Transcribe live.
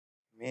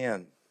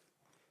Amen.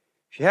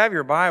 If you have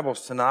your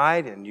Bibles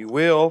tonight, and you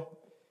will,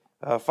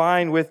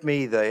 find with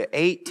me the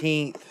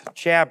 18th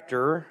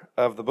chapter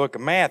of the book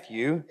of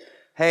Matthew.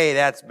 Hey,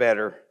 that's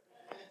better.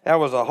 That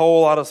was a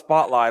whole lot of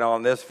spotlight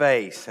on this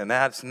face, and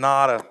that's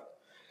not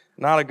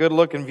a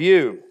good-looking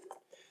view.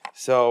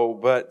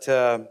 But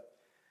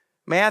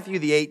Matthew,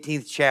 the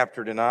 18th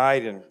chapter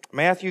tonight, and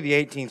Matthew, the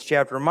 18th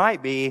chapter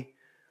might be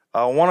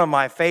one of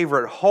my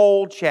favorite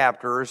whole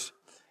chapters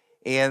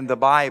in the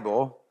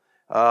Bible.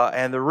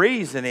 And the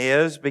reason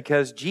is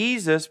because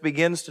Jesus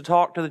begins to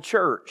talk to the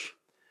church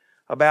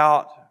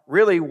about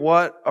really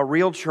what a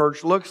real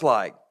church looks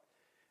like.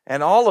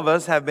 And all of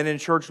us have been in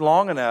church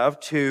long enough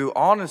to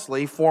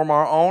honestly form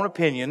our own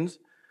opinions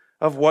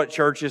of what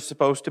church is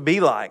supposed to be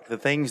like. The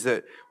things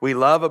that we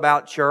love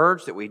about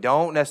church, that we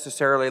don't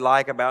necessarily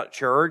like about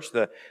church,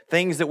 the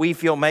things that we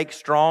feel make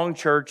strong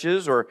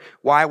churches, or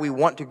why we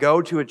want to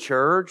go to a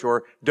church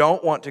or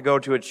don't want to go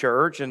to a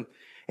church. And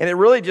it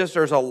really just,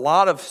 there's a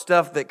lot of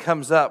stuff that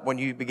comes up when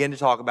you begin to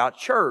talk about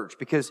church,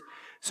 because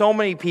so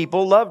many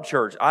people love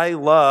church. I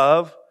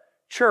love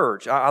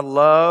church. I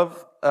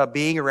love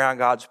being around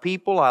God's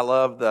people. I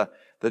love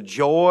the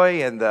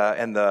joy and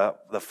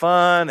the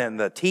fun and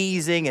the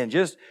teasing and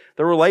just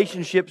the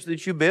relationships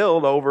that you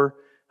build over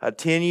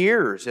 10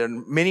 years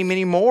and many,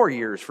 many more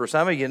years for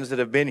some of you that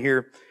have been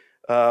here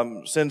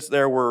since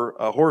there were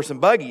horse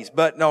and buggies.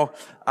 But no,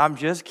 I'm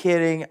just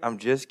kidding.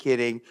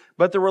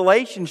 But the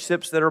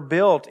relationships that are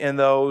built in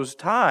those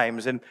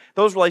times, and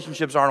those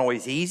relationships aren't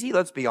always easy,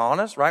 let's be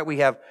honest, right? We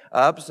have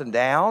ups and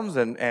downs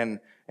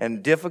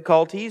and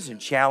difficulties and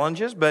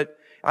challenges. But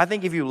I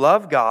think if you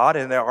love God,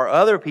 and there are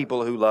other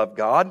people who love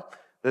God,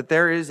 that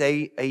there is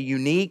a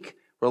unique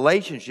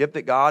relationship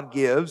that God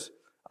gives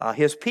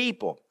His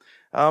people.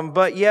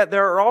 But yet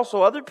there are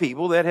also other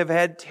people that have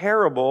had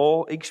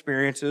terrible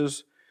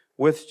experiences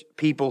with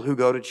people who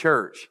go to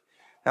church.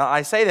 Now,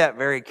 I say that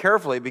very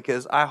carefully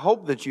because I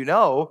hope that you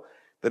know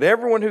that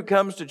everyone who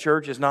comes to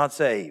church is not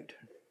saved.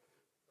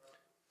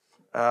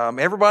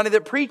 Everybody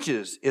that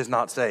preaches is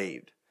not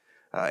saved.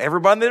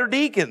 Everybody that are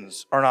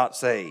deacons are not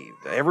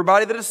saved.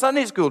 Everybody that is a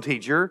Sunday school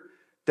teacher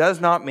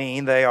does not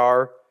mean they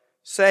are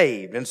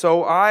saved. And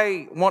so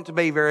I want to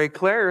be very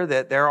clear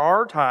that there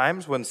are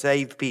times when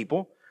saved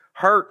people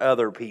hurt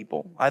other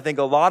people. I think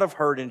a lot of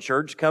hurt in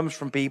church comes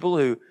from people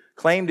who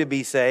claim to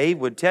be saved,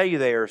 would tell you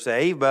they are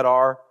saved, but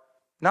are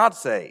not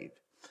saved.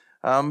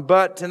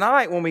 But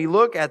tonight, when we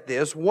look at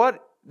this,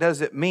 what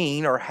does it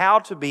mean, or how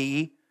to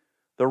be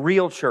the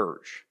real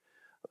church?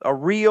 A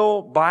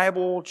real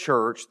Bible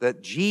church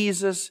that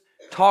Jesus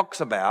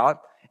talks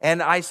about.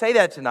 And I say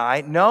that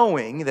tonight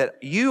knowing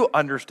that you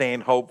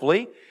understand,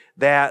 hopefully,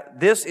 that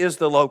this is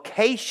the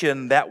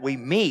location that we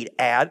meet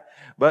at,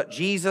 but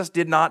Jesus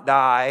did not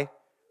die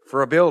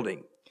for a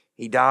building.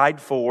 He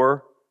died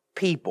for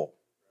people.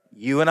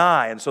 You and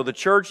I. And so the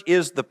church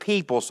is the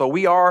people. So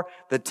we are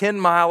the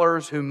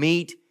 10-milers who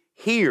meet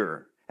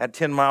here at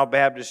 10 Mile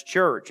Baptist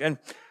Church. And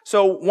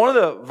so one of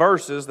the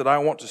verses that I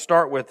want to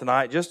start with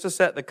tonight, just to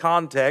set the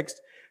context,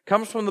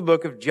 comes from the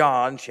book of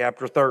John,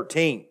 chapter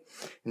 13.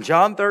 In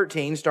John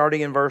 13,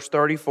 starting in verse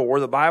 34,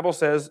 the Bible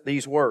says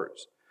these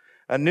words,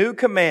 "A new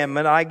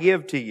commandment I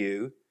give to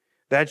you,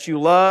 that you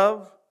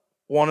love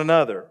one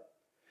another,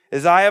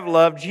 as I have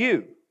loved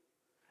you,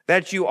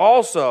 that you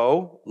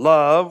also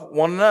love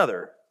one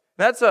another."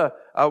 That's a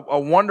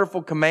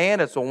wonderful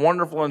command. It's a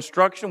wonderful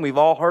instruction. We've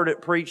all heard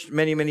it preached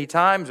many, many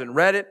times and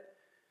read it.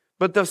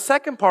 But the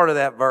second part of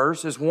that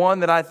verse is one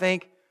that I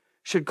think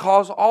should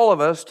cause all of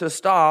us to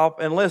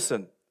stop and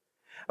listen.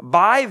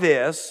 "By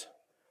this,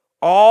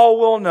 all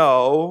will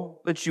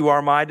know that you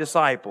are my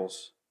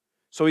disciples."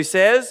 So he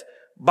says,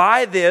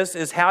 by this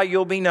is how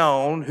you'll be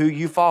known who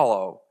you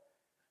follow.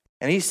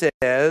 And he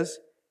says,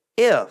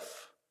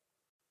 if.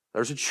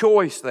 There's a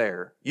choice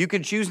there. You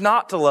can choose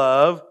not to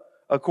love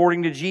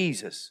according to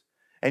Jesus.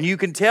 And you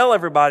can tell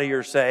everybody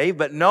you're saved,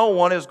 but no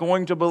one is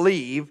going to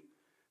believe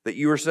that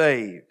you are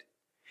saved.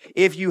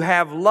 If you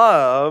have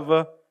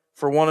love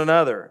for one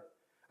another.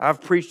 I've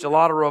preached a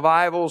lot of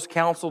revivals,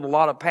 counseled a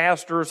lot of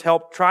pastors,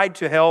 tried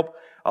to help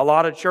a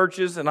lot of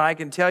churches, and I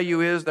can tell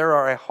you there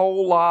are a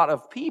whole lot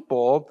of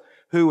people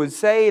who would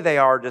say they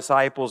are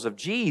disciples of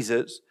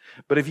Jesus,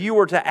 but if you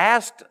were to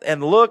ask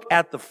and look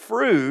at the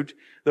fruit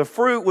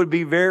would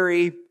be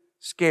very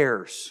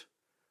scarce.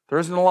 There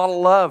isn't a lot of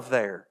love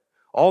there.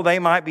 Oh, they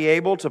might be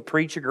able to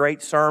preach a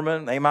great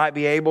sermon. They might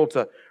be able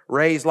to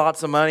raise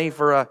lots of money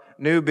for a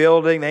new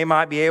building. They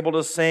might be able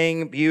to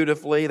sing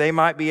beautifully. They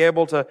might be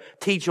able to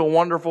teach a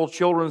wonderful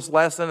children's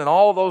lesson. And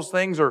all those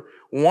things are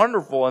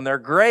wonderful and they're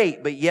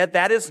great. But yet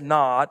that is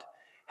not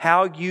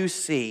how you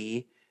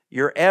see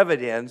your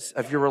evidence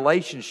of your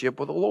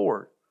relationship with the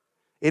Lord.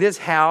 It is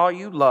how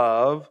you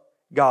love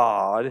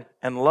God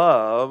and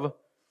love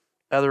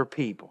other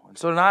people. And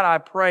so tonight I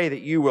pray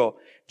that you will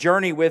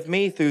journey with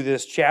me through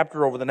this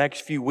chapter over the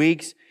next few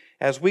weeks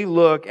as we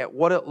look at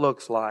what it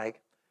looks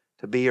like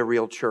to be a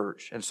real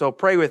church. And so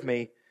pray with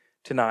me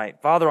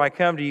tonight. Father, I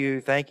come to you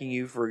thanking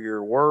you for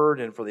your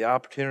word and for the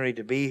opportunity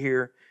to be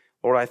here.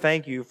 Lord, I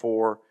thank you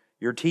for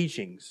your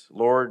teachings,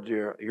 Lord,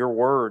 your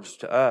words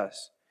to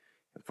us.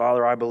 And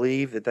Father, I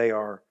believe that they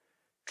are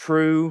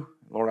true.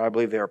 Lord, I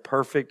believe they are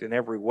perfect in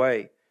every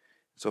way.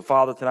 So,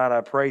 Father, tonight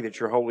I pray that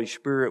your Holy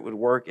Spirit would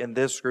work in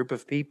this group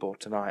of people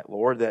tonight,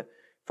 Lord, that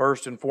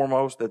first and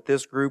foremost, that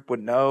this group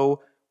would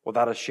know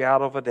without a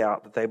shadow of a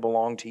doubt that they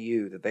belong to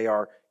you, that they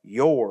are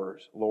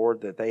yours,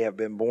 Lord, that they have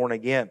been born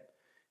again.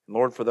 And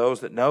Lord, for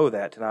those that know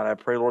that tonight, I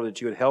pray, Lord,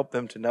 that you would help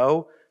them to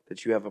know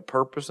that you have a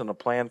purpose and a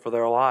plan for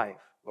their life.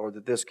 Lord,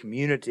 that this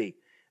community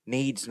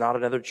needs not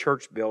another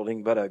church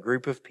building, but a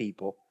group of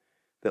people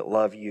that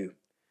love you.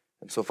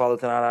 And so, Father,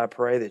 tonight I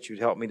pray that you'd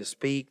help me to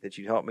speak, that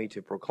you'd help me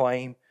to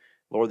proclaim,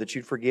 Lord, that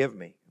you'd forgive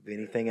me of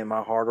anything in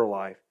my heart or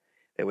life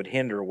that would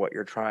hinder what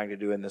you're trying to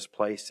do in this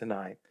place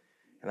tonight.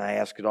 And I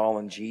ask it all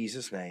in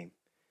Jesus' name.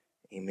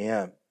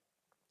 Amen.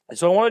 And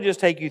so I want to just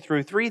take you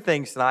through three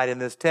things tonight in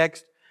this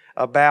text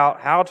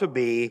about how to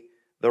be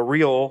the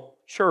real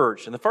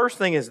church. And the first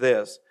thing is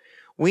this: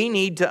 we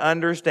need to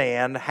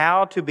understand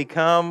how to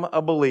become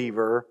a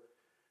believer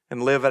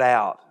and live it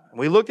out.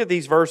 We looked at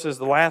these verses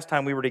the last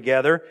time we were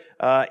together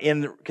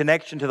in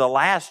connection to the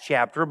last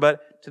chapter,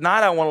 but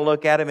tonight I want to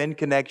look at them in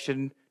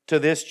connection to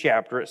this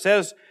chapter. It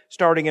says,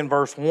 starting in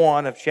verse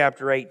 1 of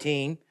chapter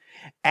 18,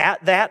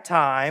 "At that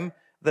time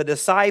the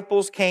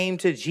disciples came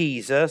to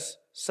Jesus,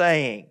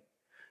 saying,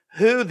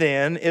 'Who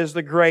then is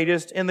the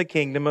greatest in the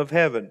kingdom of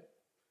heaven?'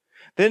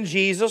 Then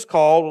Jesus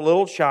called a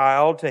little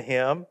child to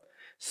him,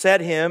 set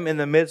him in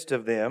the midst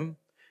of them,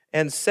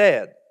 and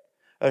said,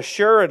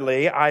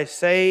 'Assuredly, I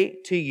say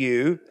to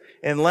you,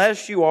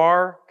 unless you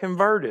are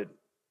converted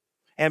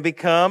and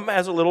become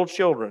as little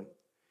children,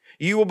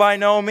 you will by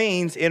no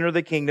means enter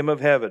the kingdom of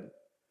heaven.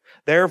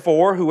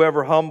 Therefore,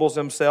 whoever humbles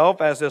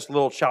himself as this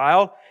little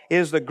child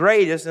is the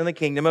greatest in the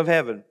kingdom of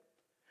heaven.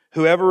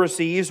 Whoever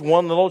receives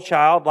one little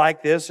child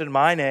like this in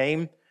my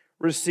name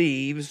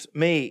receives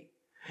me.'"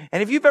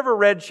 And if you've ever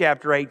read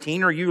chapter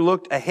 18, or you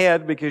looked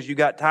ahead because you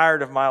got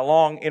tired of my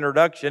long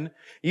introduction,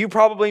 you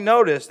probably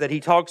noticed that he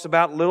talks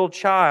about little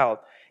child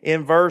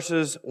in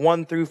verses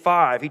 1 through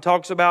 5. He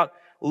talks about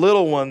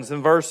little ones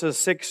in verses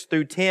 6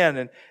 through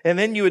 10. And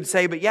then you would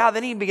say, but yeah,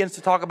 then he begins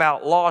to talk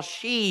about lost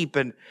sheep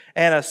and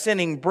a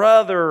sinning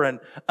brother and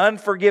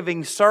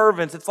unforgiving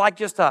servants. It's like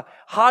just a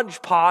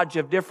hodgepodge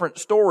of different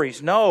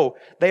stories. No,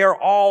 they are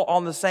all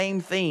on the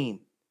same theme: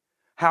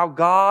 how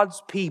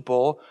God's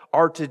people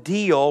are to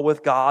deal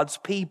with God's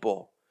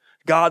people.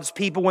 God's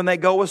people when they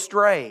go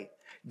astray.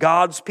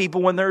 God's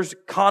people when there's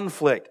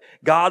conflict.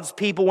 God's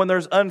people when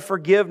there's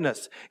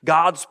unforgiveness.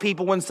 God's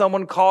people when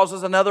someone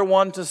causes another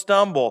one to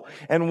stumble,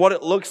 and what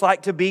it looks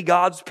like to be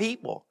God's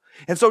people.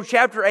 And so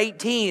chapter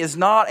 18 is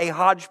not a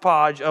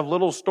hodgepodge of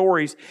little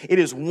stories. It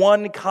is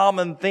one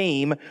common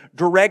theme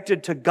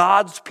directed to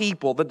God's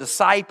people, the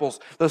disciples,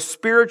 the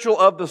spiritual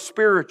of the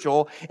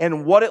spiritual,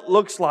 and what it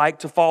looks like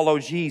to follow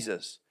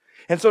Jesus.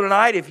 And so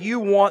tonight, if you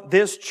want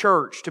this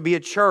church to be a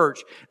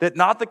church that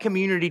not the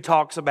community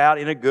talks about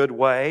in a good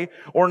way,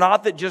 or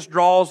not that just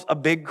draws a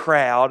big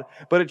crowd,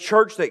 but a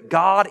church that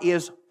God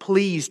is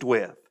pleased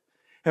with.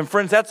 And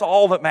friends, that's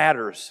all that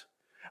matters.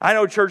 I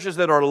know churches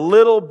that are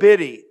little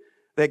bitty,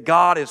 that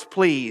God is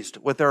pleased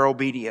with their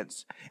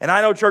obedience. And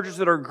I know churches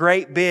that are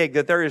great big,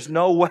 that there is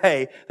no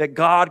way that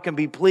God can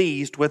be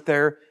pleased with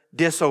their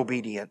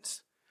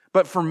disobedience.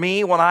 But for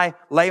me, when I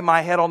lay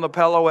my head on the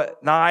pillow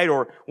at night,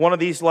 or one of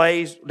these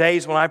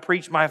days when I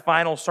preach my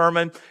final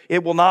sermon,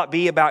 it will not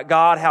be about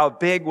God, how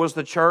big was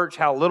the church,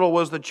 how little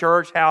was the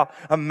church, how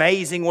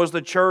amazing was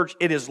the church.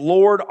 It is,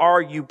 Lord,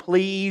 are you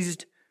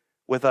pleased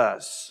with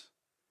us?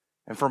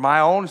 And for my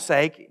own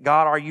sake,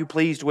 God, are you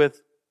pleased with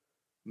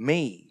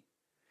me?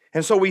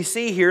 And so we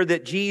see here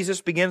that Jesus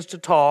begins to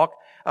talk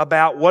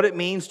about what it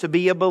means to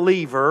be a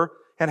believer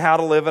and how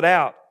to live it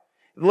out.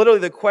 Literally,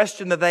 the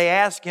question that they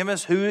ask him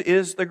is, who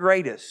is the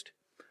greatest?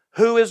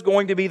 Who is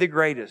going to be the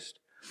greatest?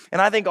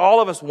 And I think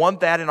all of us want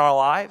that in our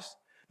lives.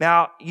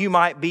 Now, you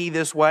might be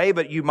this way,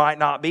 but you might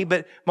not be.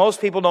 But most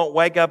people don't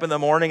wake up in the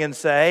morning and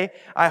say,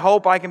 I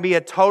hope I can be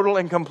a total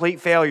and complete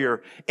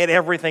failure in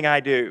everything I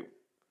do.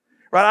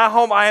 Right? I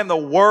hope I am the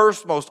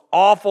worst, most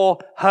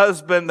awful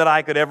husband that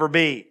I could ever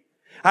be.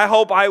 I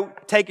hope I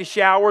take a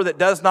shower that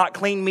does not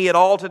clean me at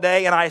all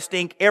today, and I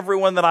stink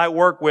everyone that I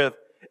work with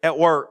at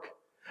work.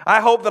 I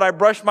hope that I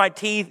brush my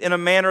teeth in a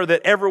manner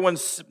that everyone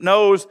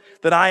knows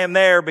that I am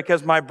there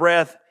because my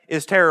breath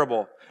is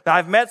terrible. Now,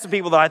 I've met some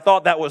people that I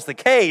thought that was the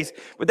case,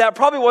 but that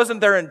probably wasn't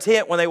their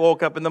intent when they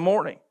woke up in the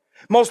morning.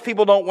 Most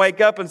people don't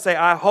wake up and say,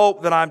 I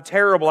hope that I'm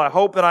terrible. I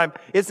hope that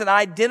it's an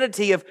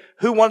identity of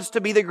who wants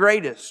to be the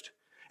greatest.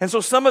 And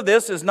so some of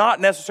this is not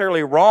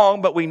necessarily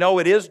wrong, but we know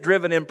it is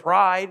driven in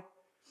pride.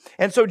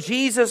 And so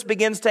Jesus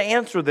begins to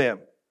answer them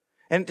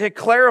and to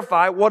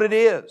clarify what it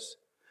is.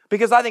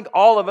 Because I think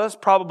all of us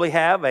probably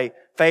have a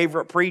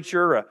favorite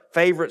preacher, a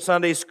favorite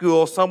Sunday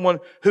school, someone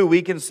who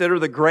we consider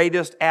the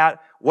greatest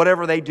at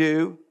whatever they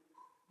do.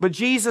 But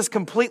Jesus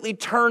completely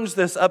turns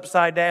this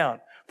upside down.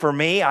 For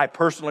me, I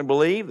personally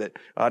believe that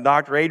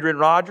Dr. Adrian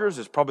Rogers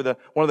is probably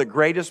one of the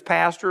greatest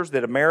pastors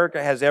that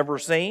America has ever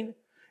seen.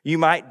 You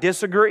might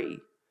disagree.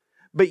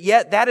 But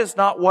yet that is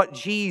not what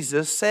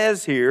Jesus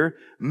says here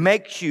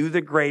makes you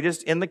the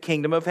greatest in the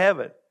kingdom of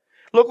heaven.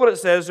 Look what it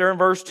says there in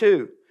verse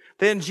 2.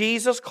 Then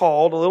Jesus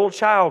called a little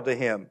child to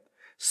him,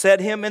 set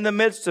him in the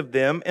midst of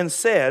them, and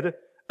said,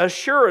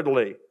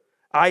 Assuredly,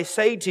 I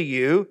say to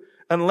you,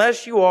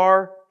 unless you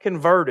are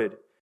converted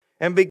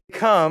and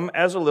become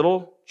as a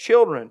little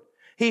children.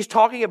 He's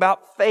talking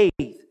about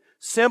faith,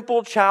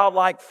 simple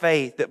childlike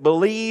faith that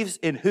believes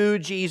in who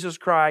Jesus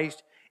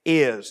Christ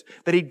is,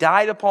 that He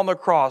died upon the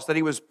cross, that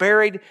He was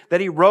buried,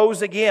 that He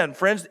rose again.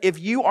 Friends, if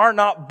you are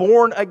not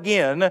born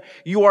again,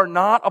 you are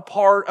not a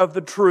part of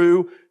the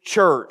true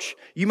church.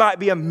 You might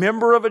be a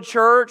member of a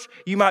church,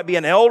 you might be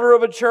an elder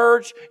of a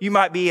church, you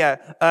might be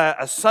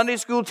a Sunday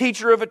school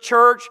teacher of a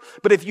church,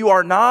 but if you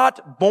are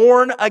not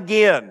born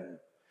again,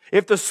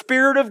 if the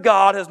Spirit of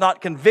God has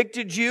not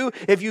convicted you,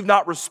 if you've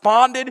not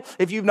responded,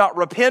 if you've not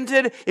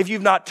repented, if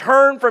you've not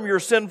turned from your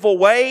sinful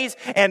ways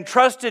and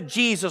trusted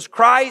Jesus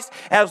Christ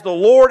as the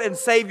Lord and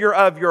Savior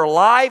of your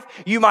life,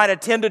 you might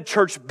attend a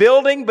church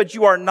building, but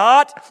you are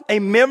not a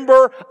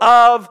member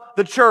of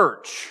the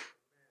church.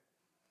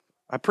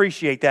 I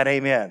appreciate that.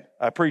 Amen.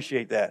 I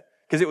appreciate that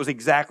because it was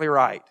exactly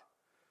right.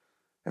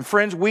 And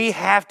friends, we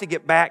have to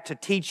get back to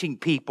teaching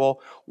people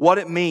what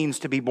it means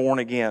to be born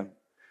again.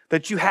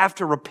 That you have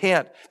to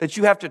repent, that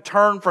you have to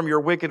turn from your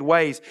wicked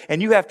ways,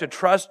 and you have to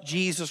trust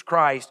Jesus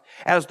Christ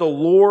as the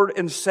Lord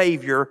and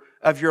Savior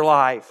of your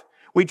life.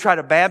 We try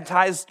to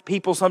baptize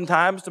people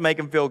sometimes to make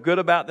them feel good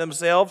about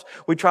themselves.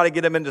 We try to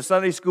get them into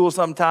Sunday school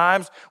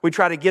sometimes. We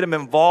try to get them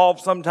involved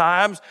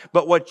sometimes.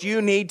 But what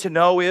you need to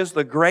know is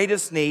the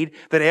greatest need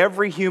that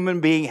every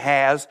human being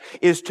has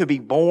is to be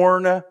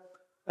born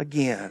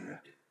again.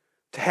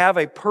 To have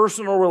a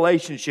personal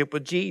relationship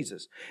with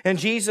Jesus. And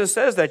Jesus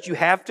says that you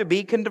have to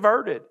be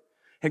converted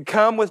and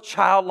come with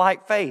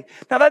childlike faith.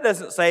 Now that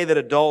doesn't say that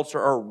adults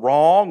are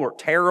wrong or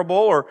terrible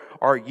or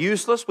are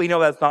useless. We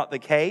know that's not the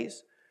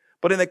case.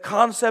 But in the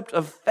concept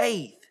of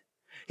faith,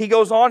 he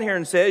goes on here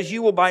and says,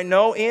 you will by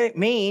no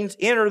means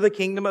enter the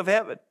kingdom of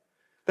heaven.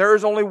 There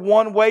is only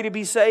one way to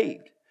be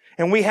saved.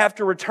 And we have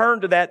to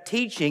return to that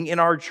teaching in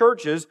our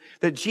churches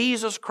that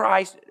Jesus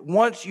Christ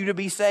wants you to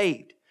be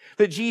saved.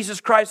 That Jesus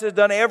Christ has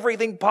done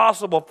everything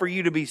possible for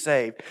you to be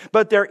saved.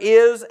 But there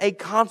is a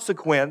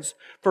consequence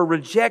for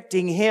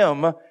rejecting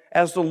Him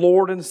as the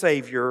Lord and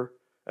Savior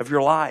of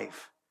your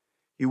life.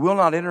 You will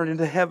not enter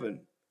into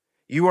heaven.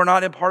 You are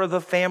not a part of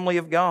the family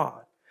of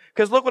God.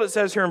 Because look what it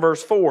says here in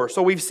verse 4.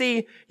 So we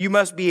see you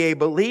must be a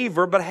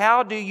believer, but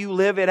how do you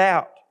live it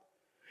out?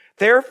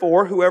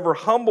 Therefore, whoever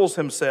humbles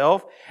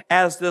himself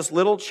as this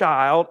little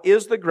child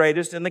is the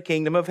greatest in the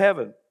kingdom of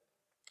heaven.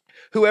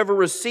 Whoever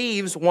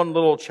receives one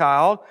little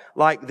child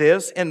like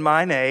this in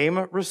my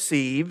name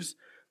receives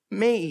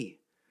me.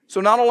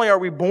 So not only are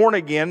we born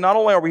again, not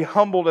only are we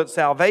humbled at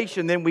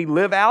salvation, then we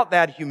live out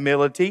that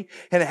humility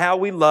and how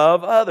we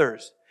love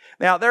others.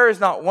 Now, there is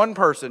not one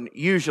person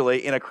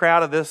usually in a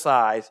crowd of this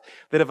size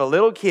that if a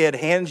little kid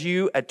hands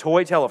you a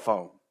toy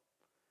telephone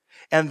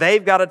and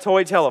they've got a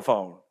toy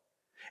telephone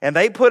and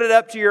they put it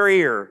up to your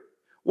ear,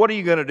 what are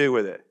you going to do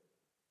with it?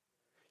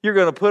 You're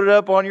going to put it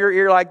up on your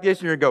ear like this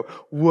and you're going to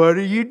go, what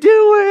are you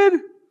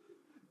doing?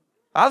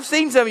 I've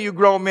seen some of you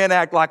grown men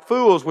act like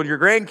fools when your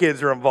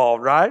grandkids are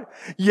involved, right?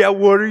 Yeah,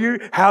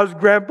 how's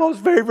grandpa's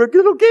favorite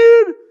little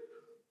kid?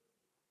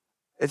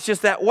 It's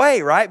just that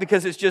way, right?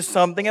 Because it's just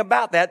something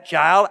about that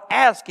child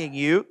asking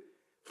you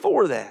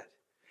for that.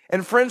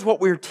 And friends, what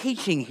we're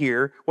teaching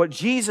here, what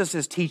Jesus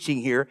is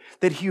teaching here,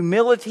 that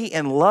humility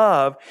and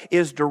love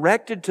is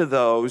directed to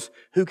those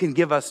who can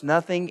give us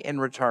nothing in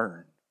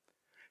return.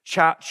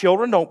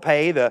 Children don't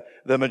pay the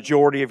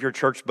majority of your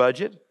church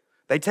budget.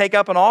 They take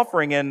up an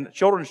offering in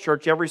children's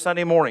church every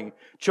Sunday morning.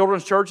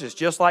 Children's church is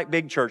just like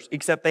big church,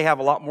 except they have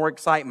a lot more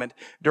excitement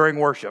during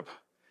worship.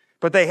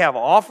 But they have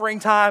offering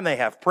time, they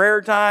have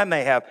prayer time,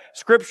 they have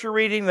scripture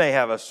reading, they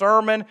have a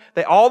sermon.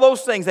 All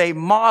those things, they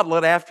model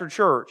it after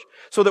church.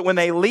 So that when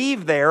they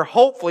leave there,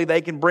 hopefully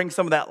they can bring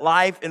some of that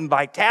life and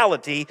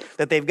vitality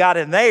that they've got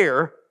in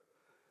there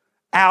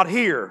out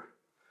here.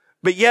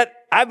 But yet,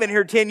 I've been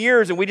here 10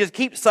 years and we just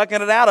keep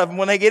sucking it out of them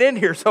when they get in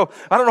here. So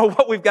I don't know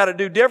what we've got to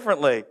do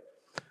differently.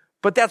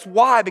 But that's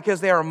why,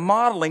 because they are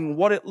modeling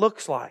what it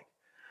looks like.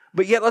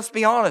 But yet, let's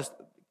be honest,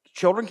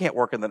 children can't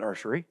work in the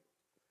nursery.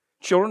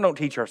 Children don't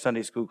teach our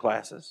Sunday school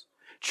classes.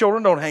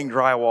 Children don't hang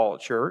drywall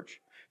at church.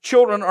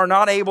 Children are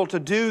not able to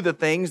do the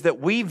things that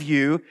we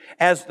view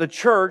as the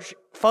church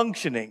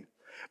functioning.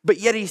 But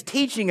yet he's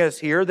teaching us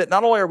here that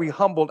not only are we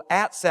humbled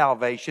at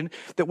salvation,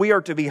 that we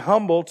are to be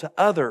humble to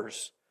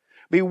others.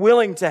 Be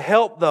willing to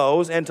help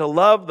those and to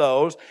love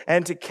those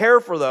and to care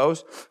for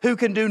those who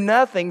can do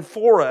nothing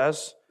for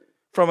us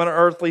from an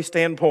earthly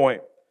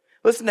standpoint.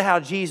 Listen to how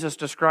Jesus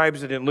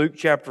describes it in Luke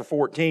chapter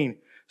 14,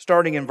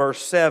 starting in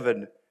verse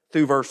 7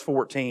 through verse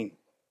 14.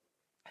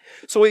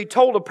 So he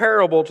told a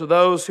parable to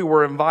those who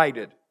were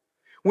invited,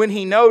 when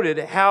he noted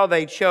how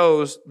they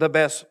chose the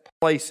best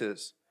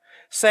places,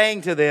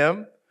 saying to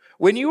them,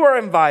 when you are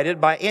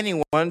invited by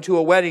anyone to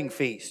a wedding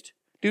feast,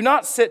 do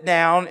not sit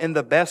down in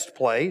the best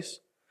place,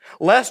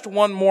 lest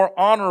one more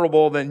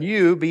honorable than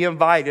you be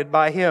invited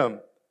by him.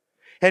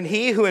 And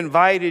he who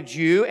invited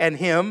you and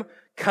him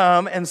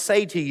come and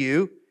say to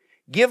you,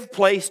 give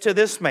place to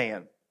this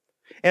man.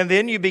 And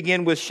then you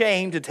begin with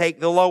shame to take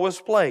the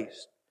lowest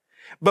place.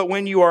 But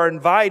when you are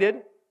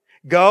invited,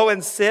 go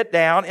and sit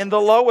down in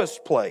the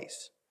lowest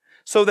place,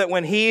 so that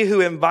when he who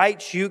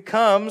invites you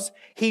comes,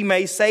 he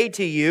may say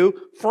to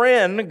you,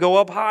 friend, go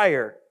up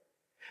higher.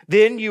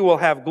 Then you will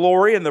have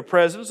glory in the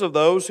presence of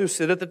those who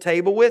sit at the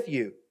table with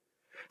you.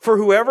 For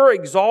whoever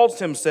exalts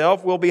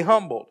himself will be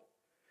humbled,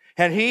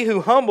 and he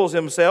who humbles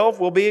himself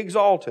will be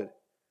exalted.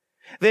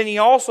 Then he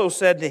also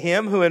said to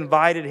him who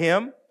invited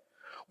him,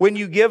 when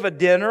you give a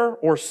dinner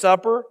or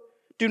supper,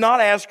 do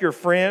not ask your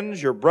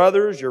friends, your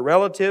brothers, your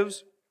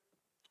relatives,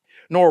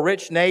 nor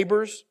rich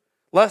neighbors,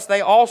 lest they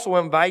also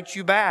invite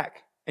you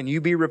back and you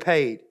be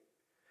repaid.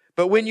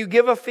 But when you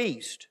give a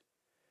feast,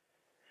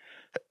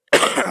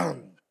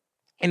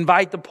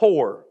 invite the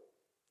poor,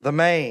 the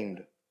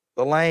maimed,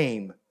 the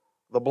lame,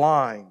 the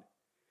blind,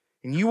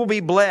 and you will be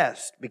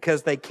blessed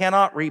because they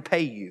cannot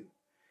repay you,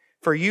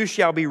 for you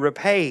shall be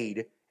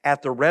repaid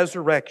at the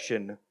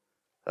resurrection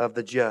of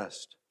the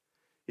just.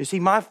 You see,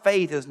 my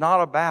faith is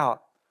not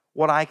about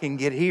what I can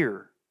get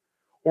here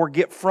or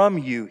get from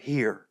you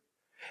here.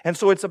 And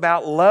so it's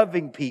about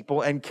loving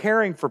people and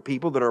caring for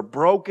people that are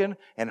broken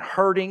and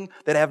hurting,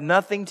 that have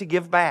nothing to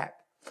give back.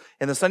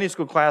 In the Sunday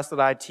school class that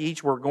I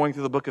teach, we're going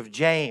through the book of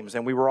James,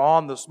 and we were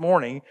on this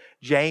morning,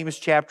 James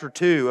chapter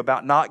 2,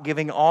 about not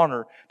giving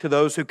honor to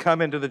those who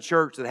come into the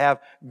church that have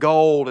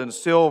gold and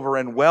silver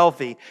and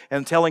wealthy,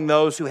 and telling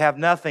those who have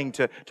nothing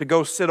to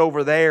go sit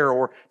over there,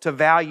 or to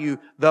value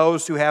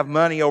those who have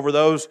money over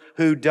those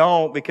who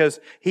don't, because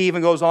he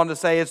even goes on to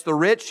say it's the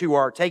rich who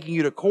are taking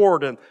you to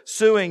court and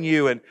suing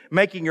you and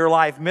making your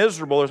life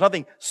miserable. There's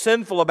nothing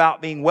sinful about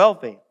being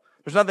wealthy.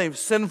 There's nothing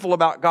sinful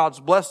about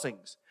God's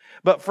blessings.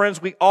 But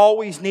friends, we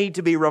always need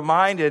to be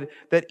reminded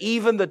that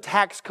even the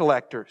tax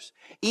collectors,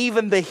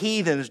 even the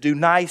heathens do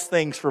nice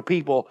things for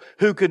people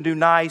who can do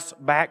nice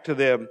back to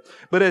them.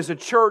 But as a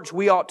church,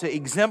 we ought to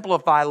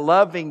exemplify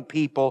loving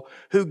people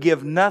who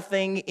give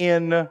nothing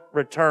in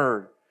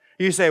return.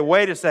 You say,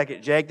 wait a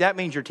second, Jake, that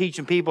means you're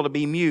teaching people to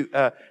be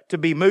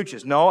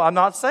mooches. No, I'm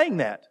not saying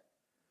that.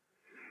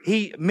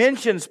 He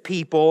mentions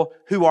people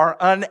who are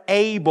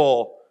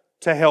unable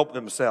to help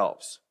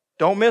themselves.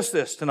 Don't miss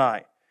this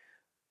tonight.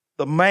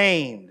 The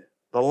maimed,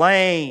 the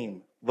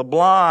lame, the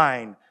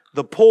blind,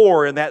 the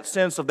poor, in that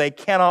sense of they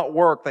cannot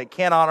work, they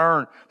cannot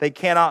earn, they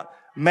cannot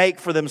make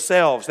for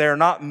themselves. They are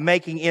not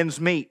making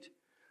ends meet.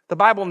 The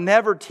Bible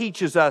never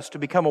teaches us to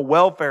become a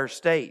welfare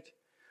state.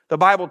 The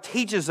Bible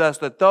teaches us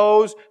that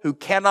those who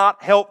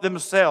cannot help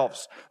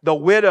themselves, the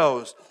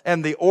widows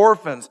and the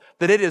orphans,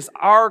 that it is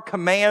our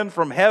command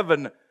from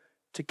heaven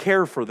to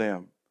care for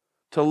them,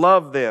 to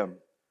love them,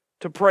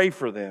 to pray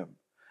for them.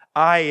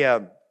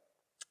 I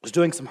was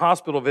doing some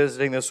hospital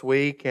visiting this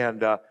week,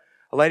 and a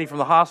lady from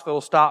the hospital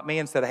stopped me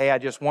and said, hey, I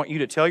just want you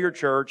to tell your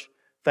church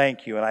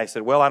thank you. And I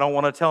said, well, I don't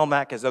want to tell them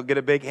that because they'll get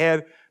a big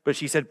head. But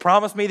she said,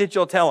 promise me that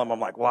you'll tell them. I'm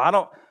like,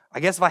 well, I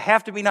guess if I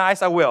have to be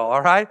nice, I will,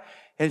 all right?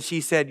 And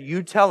she said,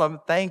 you tell them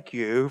thank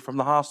you from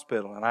the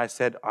hospital. And I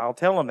said, I'll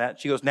tell them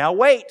that. She goes, now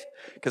wait,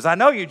 because I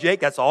know you,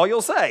 Jake, that's all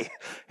you'll say.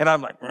 And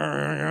I'm like,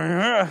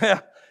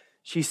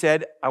 she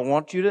said, I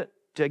want you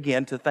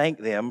to thank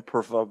them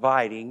for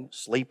providing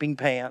sleeping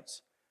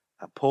pants,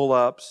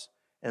 pull-ups,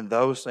 and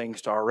those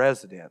things to our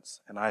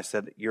residents. And I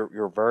said,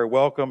 you're very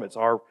welcome. It's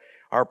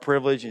our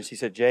privilege. And she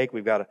said, Jake,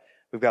 we've got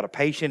a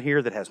patient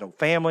here that has no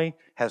family,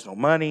 has no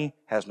money,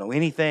 has no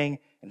anything,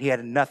 and he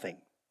had nothing.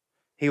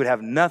 He would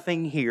have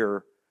nothing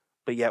here,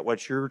 but yet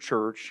what your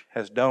church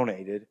has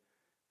donated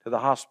to the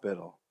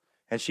hospital.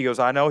 And she goes,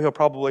 I know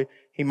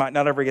he might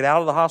not ever get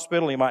out of the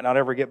hospital. He might not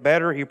ever get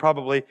better. He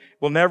probably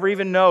will never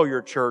even know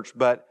your church,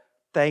 but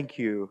thank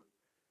you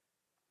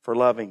for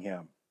loving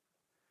him.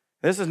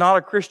 This is not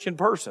a Christian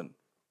person.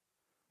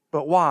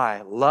 But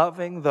why?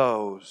 Loving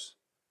those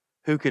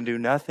who can do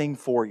nothing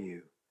for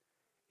you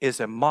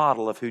is a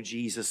model of who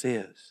Jesus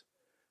is.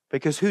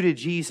 Because who did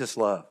Jesus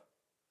love?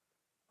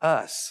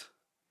 Us.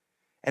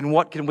 And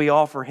what can we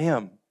offer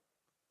him?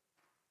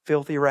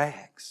 Filthy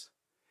rags.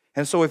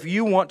 And so if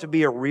you want to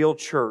be a real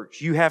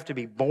church, you have to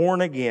be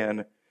born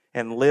again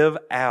and live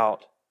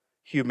out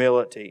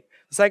humility.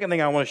 The second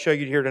thing I want to show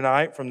you here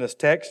tonight from this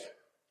text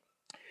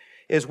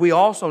is we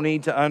also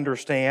need to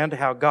understand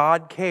how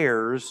God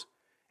cares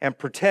and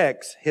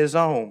protects his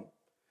own.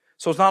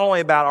 So it's not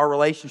only about our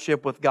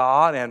relationship with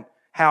God and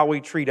how we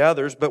treat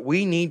others, but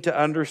we need to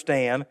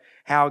understand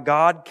how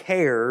God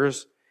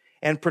cares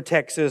and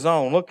protects his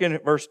own. Look in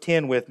verse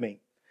 10 with me.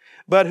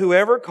 But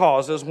whoever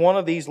causes one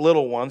of these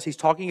little ones, he's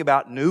talking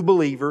about new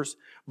believers,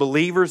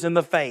 believers in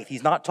the faith.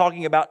 He's not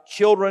talking about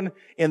children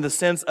in the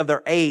sense of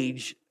their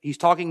age. He's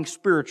talking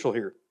spiritual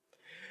here.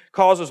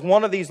 Causes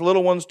one of these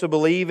little ones to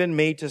believe in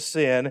me to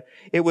sin,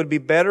 it would be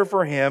better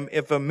for him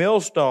if a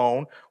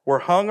millstone were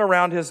hung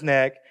around his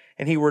neck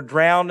and he were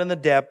drowned in the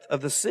depth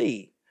of the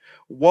sea.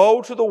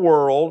 Woe to the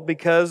world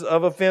because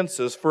of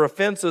offenses, for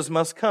offenses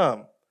must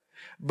come.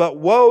 But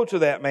woe to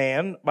that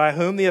man by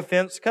whom the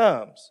offense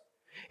comes.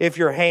 If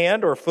your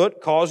hand or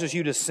foot causes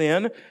you to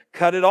sin,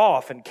 cut it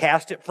off and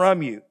cast it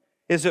from you.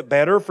 Is it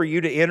better for you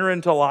to enter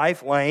into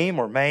life lame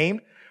or maimed,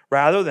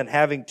 rather than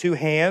having 2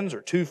 hands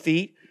or 2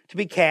 feet to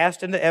be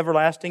cast into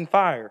everlasting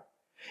fire?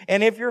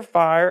 And if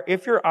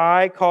your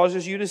eye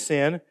causes you to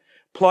sin,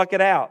 pluck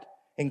it out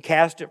and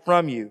cast it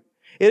from you.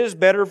 It is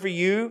better for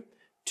you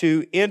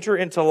to enter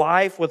into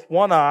life with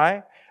 1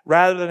 eye,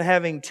 rather than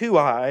having 2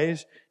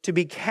 eyes to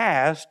be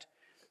cast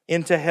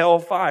into hell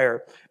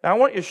fire. Now I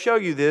want to show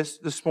you this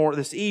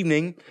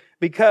evening,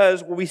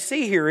 because what we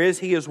see here is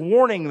he is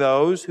warning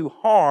those who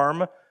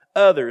harm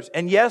others.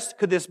 And yes,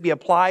 could this be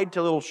applied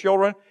to little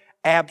children?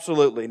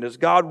 Absolutely. And does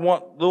God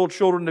want little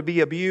children to be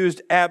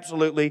abused?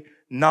 Absolutely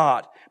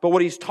not. But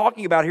what he's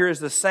talking about here is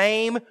the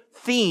same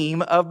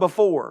theme of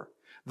before.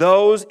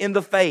 Those in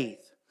the faith,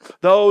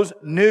 those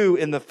new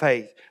in the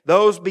faith,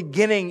 those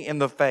beginning in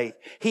the faith.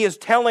 He is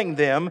telling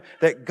them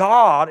that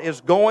God is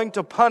going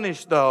to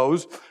punish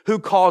those who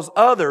cause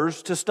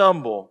others to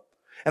stumble.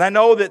 And I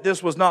know that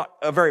this was not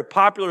a very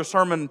popular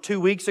sermon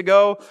 2 weeks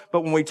ago,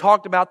 but when we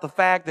talked about the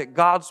fact that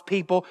God's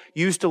people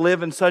used to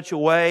live in such a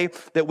way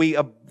that we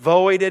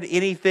avoided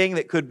anything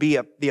that could be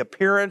the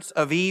appearance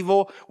of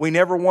evil. We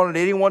never wanted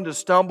anyone to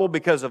stumble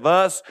because of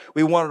us.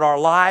 We wanted our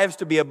lives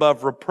to be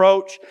above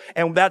reproach,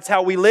 and that's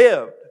how we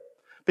lived.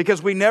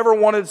 Because we never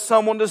wanted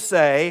someone to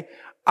say,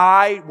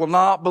 I will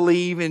not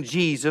believe in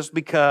Jesus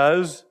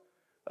because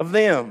of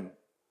them,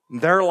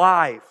 their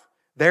life,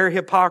 their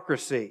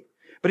hypocrisy.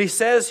 But he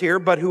says here,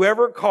 but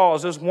whoever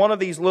causes one of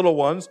these little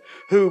ones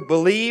who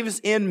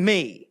believes in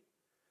me,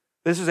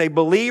 this is a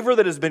believer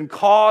that has been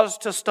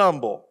caused to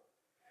stumble,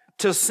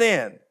 to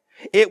sin.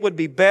 It would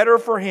be better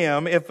for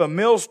him if a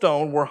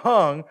millstone were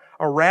hung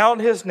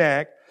around his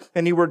neck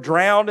and he were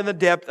drowned in the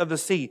depth of the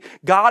sea.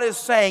 God is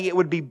saying it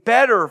would be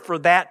better for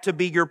that to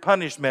be your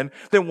punishment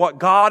than what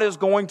God is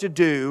going to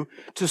do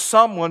to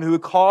someone who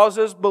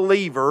causes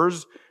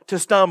believers to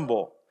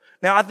stumble.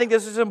 Now, I think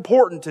this is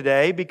important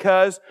today,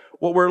 because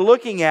what we're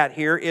looking at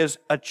here is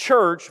a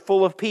church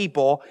full of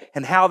people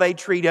and how they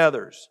treat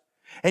others.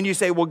 And you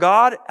say, well,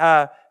 God,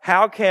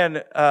 how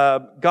can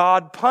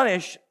God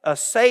punish a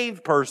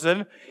saved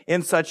person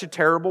in such a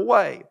terrible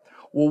way?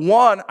 Well,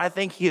 one, I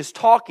think he is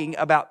talking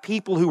about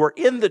people who are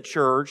in the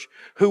church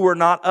who are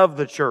not of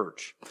the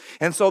church.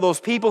 And so those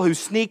people who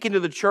sneak into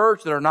the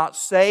church that are not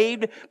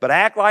saved, but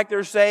act like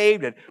they're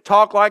saved and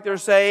talk like they're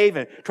saved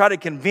and try to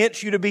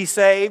convince you to be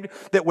saved,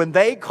 that when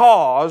they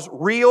cause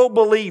real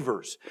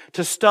believers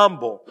to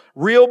stumble,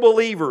 real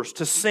believers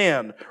to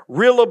sin,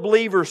 real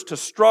believers to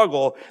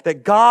struggle,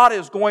 that God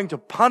is going to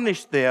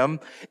punish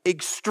them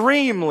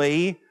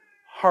extremely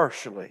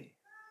harshly.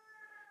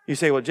 You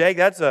say, well, Jake,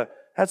 that's a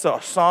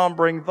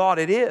sombering thought.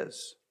 It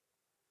is.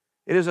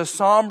 It is a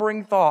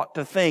sombering thought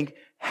to think,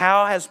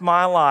 how has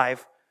my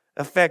life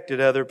affected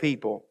other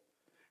people?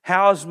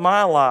 How has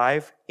my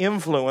life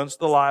influenced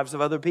the lives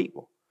of other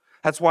people?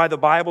 That's why the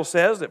Bible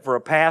says that for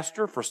a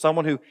pastor, for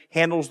someone who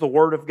handles the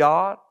Word of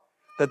God,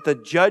 that the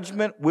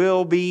judgment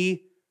will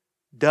be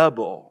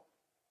double.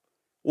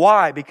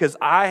 Why? Because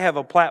I have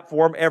a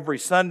platform every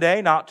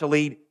Sunday not to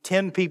lead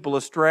 10 people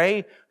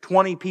astray,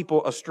 20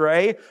 people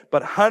astray,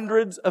 but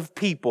hundreds of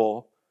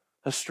people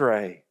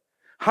astray.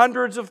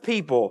 Hundreds of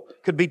people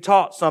could be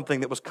taught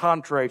something that was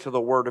contrary to the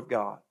Word of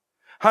God.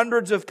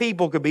 Hundreds of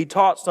people could be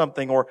taught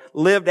something or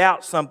lived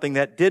out something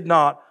that did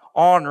not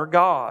honor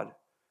God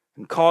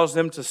and cause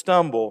them to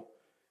stumble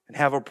and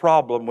have a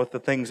problem with the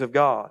things of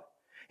God.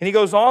 And he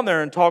goes on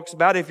there and talks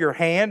about if your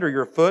hand or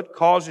your foot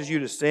causes you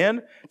to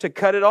sin, to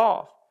cut it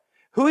off.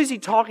 Who is he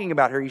talking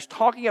about here? He's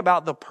talking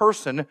about the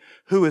person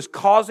who is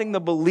causing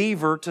the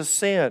believer to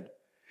sin.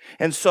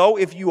 And so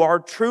if you are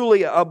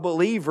truly a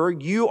believer,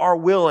 you are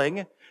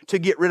willing to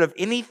get rid of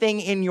anything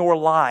in your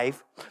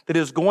life that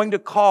is going to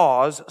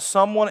cause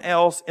someone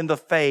else in the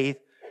faith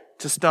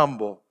to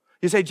stumble.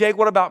 You say, Jake,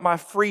 what about my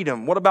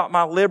freedom? What about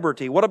my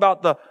liberty? What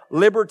about the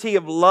liberty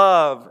of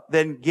love?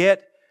 Then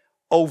get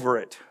over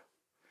it.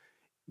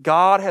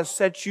 God has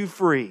set you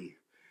free,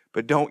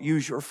 but don't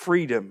use your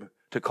freedom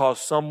to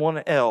cause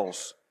someone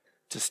else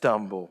to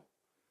stumble.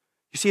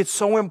 You see, it's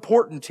so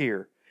important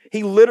here.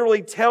 He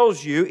literally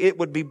tells you it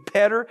would be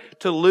better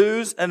to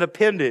lose an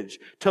appendage,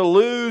 to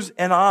lose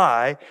an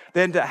eye,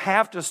 than to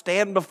have to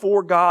stand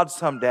before God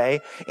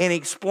someday and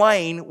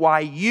explain why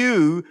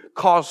you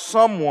caused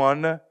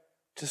someone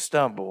to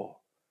stumble,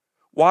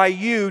 why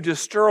you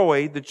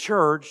destroyed the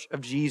church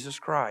of Jesus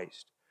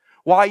Christ,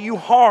 why you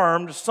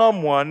harmed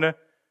someone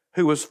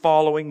who was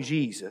following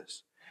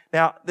Jesus.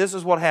 Now, this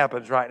is what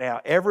happens right now.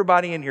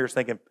 Everybody in here is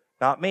thinking,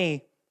 not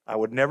me. I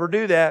would never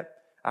do that.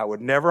 I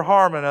would never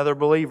harm another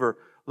believer.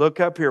 Look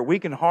up here. We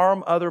can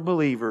harm other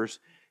believers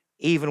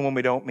even when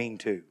we don't mean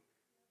to.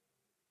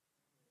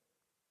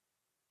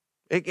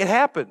 It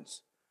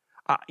happens.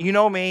 You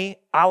know me.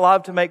 I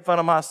love to make fun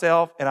of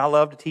myself, and I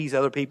love to tease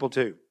other people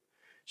too.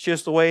 It's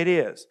just the way it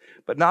is.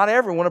 But not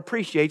everyone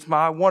appreciates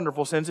my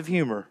wonderful sense of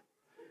humor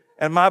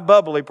and my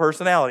bubbly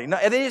personality.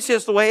 It's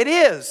just the way it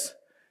is.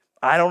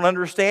 I don't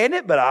understand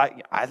it, but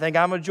I think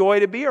I'm a joy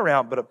to be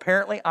around. But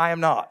apparently I am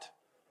not.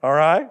 All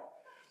right?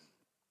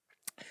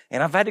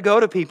 And I've had to go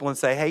to people and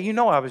say, hey, you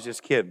know I was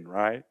just kidding,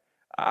 right?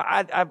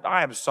 I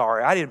am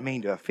sorry. I didn't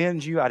mean to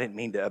offend you. I didn't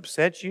mean to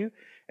upset you.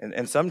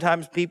 And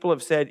sometimes people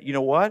have said, you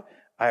know what?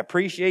 I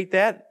appreciate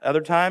that.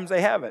 Other times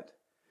they haven't.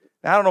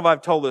 Now, I don't know if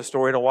I've told this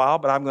story in a while,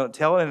 but I'm going to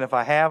tell it. And if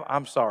I have,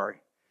 I'm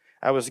sorry.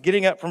 I was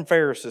getting up from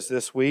Pharisees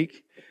this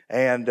week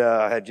and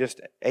I had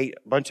just ate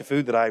a bunch of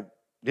food that I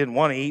didn't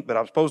want to eat, but I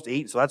was supposed to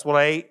eat. So that's what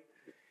I ate.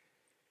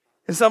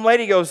 And some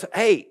lady goes,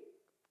 hey,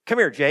 come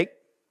here, Jake.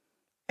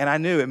 And I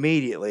knew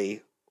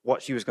immediately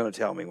what she was going to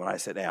tell me when I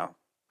sat down.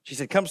 She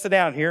said, come sit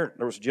down here.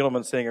 There was a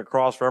gentleman sitting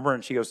across from her,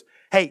 and she goes,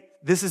 hey,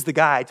 this is the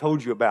guy I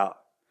told you about.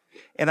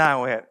 And I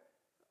went,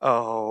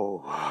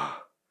 oh.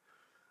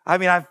 I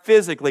mean, I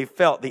physically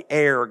felt the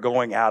air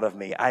going out of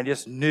me. I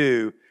just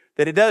knew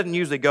that it doesn't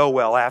usually go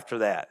well after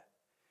that.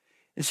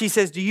 And she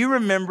says, do you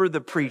remember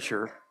the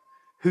preacher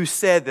who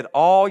said that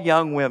all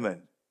young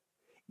women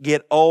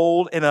get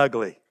old and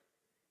ugly?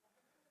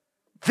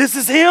 This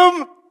is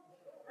him?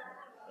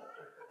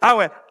 I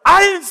went,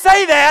 I didn't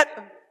say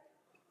that.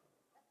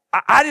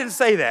 I didn't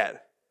say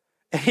that.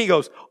 And he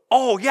goes,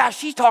 oh, yeah,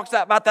 she talks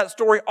about that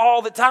story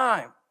all the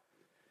time.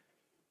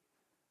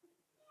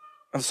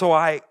 And so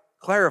I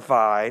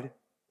clarified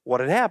what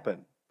had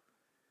happened.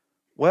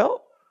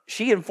 Well,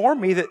 she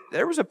informed me that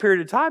there was a period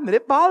of time that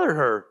it bothered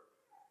her.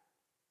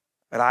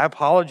 And I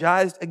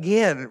apologized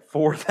again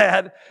for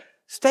that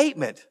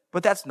statement.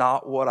 But that's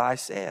not what I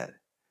said.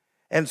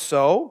 And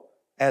so,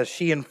 as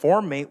she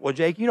informed me, well,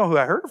 Jake, you know who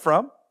I heard it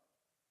from?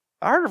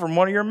 I heard it from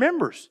one of your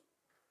members.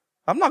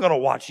 I'm not going to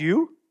watch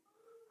you.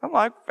 I'm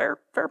like, fair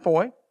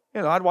point.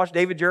 You know, I'd watch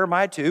David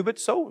Jeremiah too, but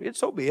so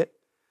be it.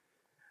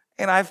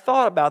 And I've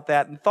thought about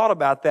that. And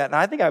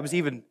I think I was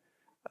even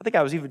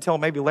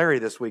telling maybe Larry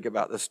this week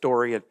about this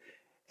story. And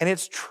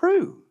it's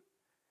true.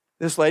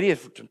 This lady,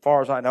 as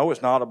far as I know,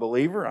 is not a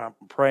believer. I'm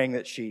praying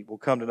that she will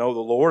come to know the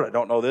Lord. I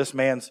don't know this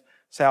man's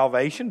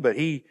salvation, but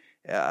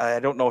I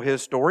don't know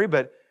his story.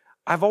 But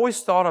I've always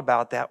thought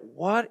about that.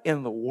 What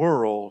in the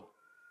world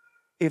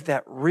if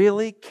that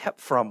really kept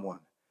from one?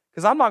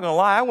 Because I'm not going to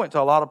lie, I went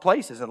to a lot of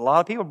places and a lot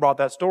of people brought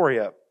that story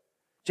up.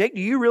 Jake, do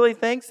you really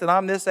think that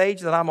I'm this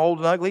age, that I'm old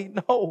and ugly?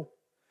 No,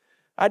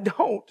 I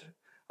don't.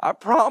 I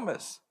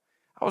promise.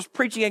 I was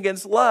preaching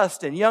against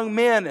lust and young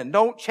men and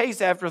don't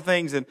chase after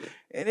things. And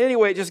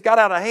anyway, it just got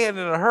out of hand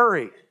in a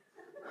hurry.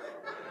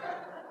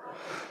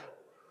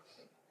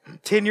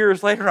 10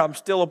 years later, I'm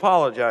still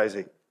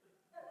apologizing.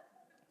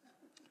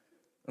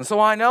 And so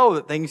I know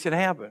that things can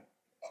happen.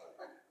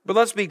 But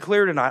let's be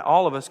clear tonight,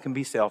 all of us can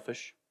be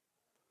selfish.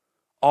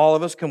 All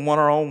of us can want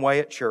our own way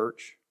at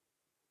church.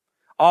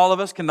 All of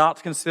us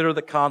cannot consider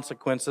the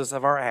consequences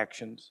of our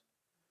actions.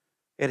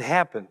 It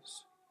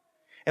happens.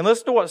 And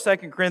listen to what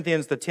 2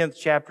 Corinthians, the 10th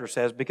chapter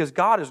says, because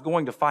God is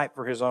going to fight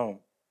for His own.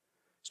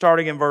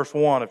 Starting in verse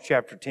 1 of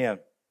chapter 10.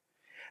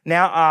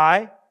 Now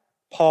I,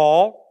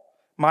 Paul,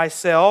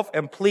 myself,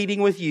 am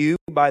pleading with you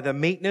by the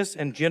meekness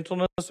and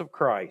gentleness of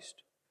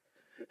Christ,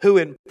 who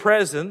in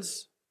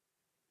presence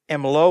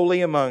am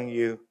lowly among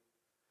you,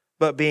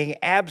 but being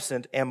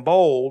absent am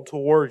bold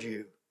toward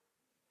you.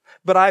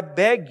 But I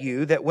beg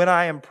you that when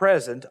I am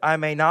present, I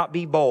may not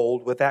be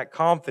bold with that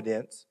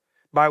confidence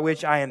by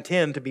which I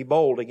intend to be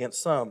bold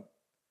against some,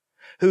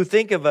 who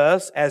think of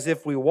us as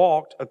if we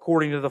walked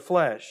according to the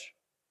flesh.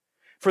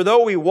 For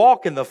though we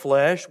walk in the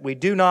flesh, we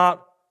do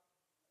not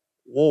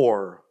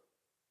war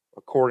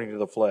according to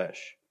the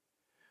flesh.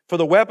 For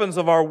the weapons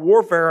of our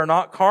warfare are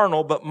not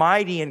carnal, but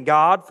mighty in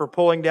God for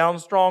pulling down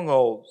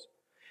strongholds,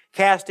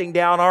 casting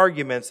down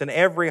arguments and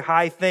every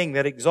high thing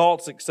that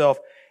exalts itself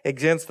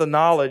against the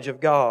knowledge of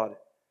God,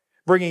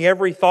 bringing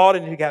every thought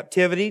into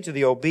captivity to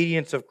the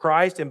obedience of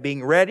Christ, and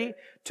being ready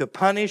to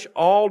punish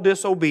all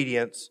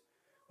disobedience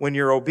when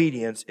your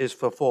obedience is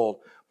fulfilled.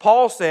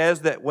 Paul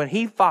says that when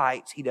he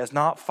fights, he does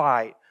not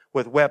fight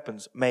with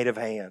weapons made of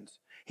hands.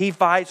 He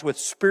fights with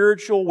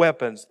spiritual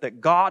weapons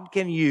that God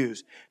can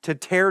use to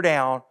tear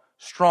down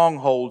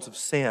strongholds of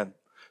sin,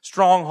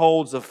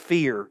 strongholds of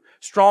fear,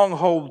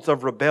 strongholds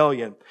of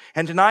rebellion.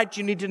 And tonight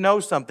you need to know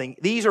something.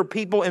 These are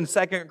people in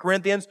 2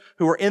 Corinthians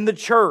who are in the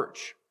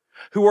church,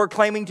 who are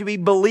claiming to be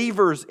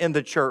believers in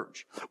the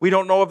church. We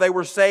don't know if they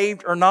were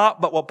saved or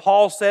not, but what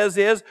Paul says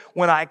is,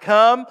 when I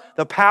come,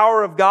 the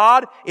power of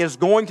God is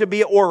going to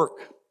be at work.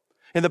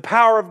 And the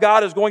power of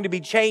God is going to be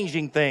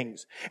changing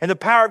things. And the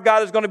power of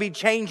God is going to be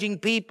changing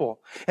people.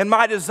 And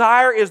my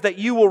desire is that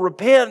you will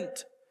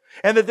repent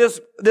and that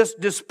this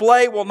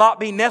display will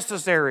not be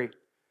necessary.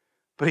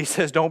 But he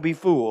says, don't be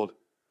fooled.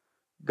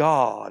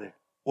 God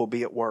will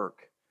be at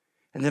work.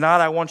 And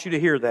tonight I want you to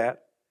hear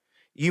that.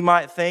 You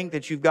might think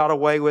that you've got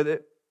away with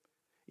it.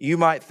 You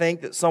might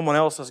think that someone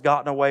else has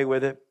gotten away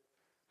with it.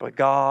 But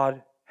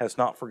God has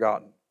not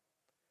forgotten.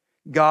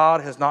 God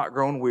has not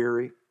grown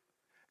weary.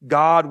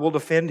 God will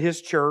defend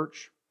His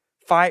church,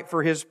 fight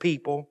for His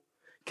people,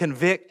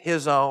 convict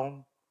His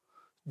own,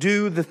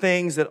 do the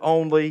things that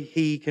only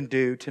He can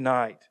do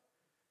tonight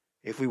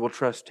if we will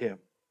trust Him.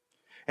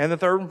 And the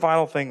third and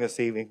final thing this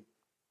evening,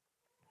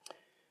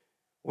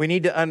 We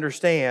need to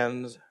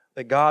understand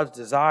that God's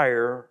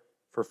desire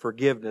for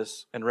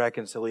forgiveness and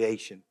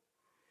reconciliation.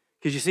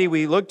 Because you see,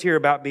 we looked here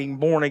about being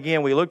born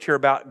again. We looked here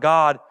about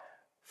God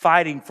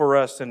fighting for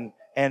us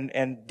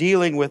and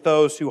dealing with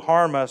those who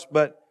harm us.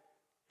 But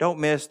don't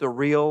miss the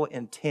real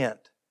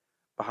intent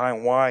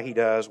behind why He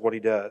does what He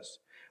does.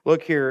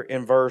 Look here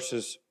in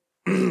verses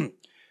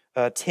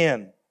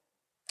 10.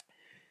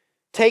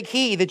 Take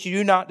heed that you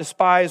do not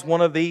despise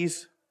one of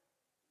these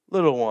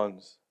little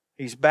ones.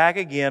 He's back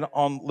again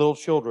on little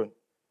children.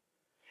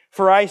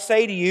 For I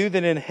say to you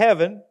that in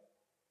heaven,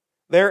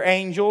 their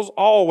angels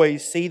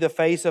always see the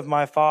face of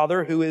my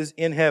Father who is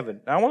in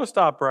heaven. Now I want to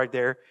stop right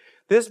there.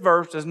 This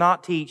verse does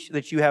not teach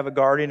that you have a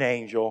guardian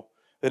angel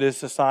that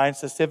is assigned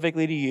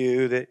specifically to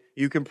you, that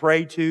you can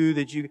pray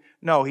to,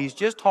 No, he's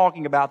just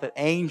talking about that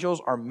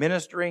angels are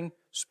ministering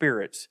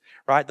spirits,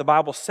 right? The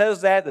Bible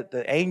says that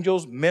the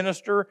angels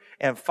minister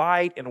and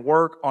fight and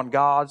work on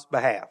God's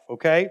behalf,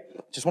 okay?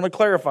 Just want to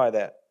clarify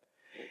that.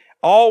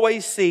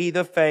 Always see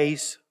the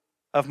face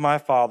of my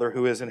Father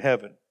who is in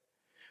heaven.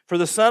 For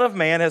the Son of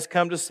Man has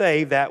come to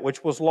save that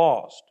which was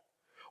lost.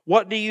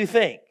 What do you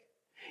think?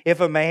 If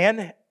a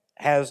man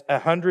has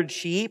 100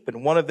 sheep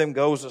and one of them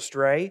goes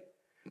astray,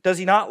 does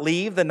he not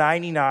leave the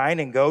 99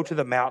 and go to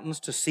the mountains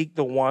to seek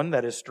the one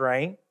that is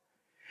straying?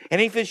 And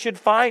if he should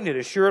find it,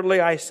 assuredly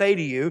I say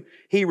to you,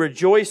 he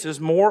rejoices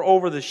more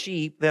over the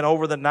sheep than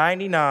over the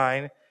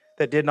 99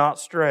 that did not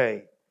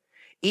stray.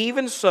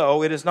 Even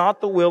so, it is not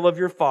the will of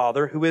your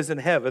Father who is in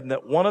heaven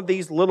that one of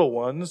these little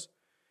ones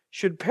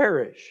should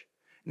perish.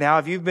 Now,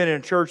 if you've been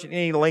in church at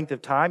any length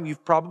of time,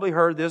 you've probably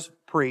heard this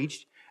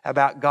preached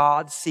about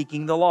God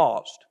seeking the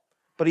lost.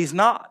 But He's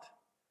not.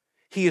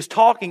 He is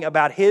talking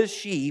about His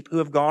sheep who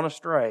have gone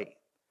astray.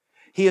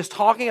 He is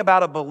talking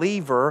about a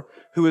believer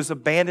who is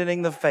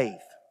abandoning the faith.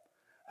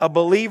 A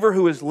believer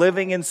who is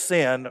living in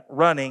sin,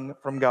 running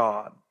from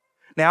God.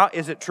 Now,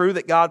 is it true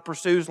that God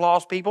pursues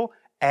lost people?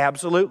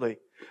 Absolutely.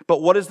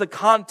 But what is the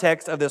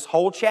context of this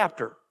whole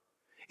chapter?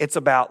 It's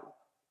about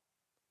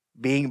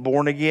being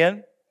born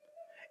again.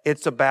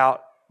 It's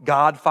about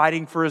God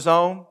fighting for His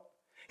own.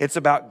 It's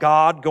about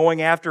God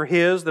going after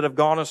His that have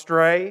gone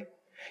astray.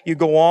 You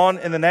go on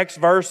in the next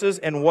verses,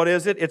 and what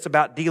is it? It's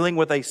about dealing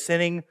with a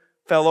sinning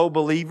fellow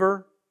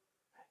believer.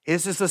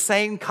 This is the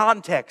same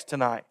context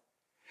tonight.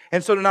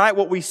 And so tonight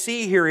what we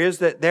see here is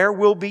that there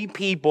will be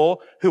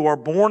people who are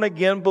born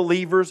again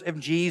believers of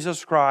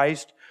Jesus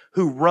Christ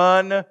who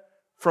run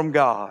from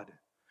God,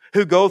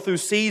 who go through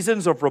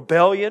seasons of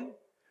rebellion.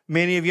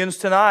 Many of you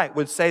tonight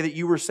would say that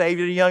you were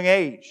saved at a young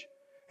age,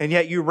 and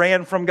yet you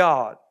ran from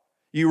God.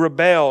 You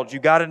rebelled. You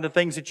got into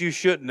things that you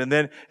shouldn't. And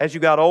then as you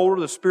got older,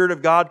 the Spirit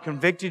of God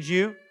convicted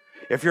you.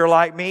 If you're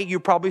like me, you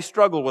probably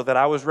struggled with it.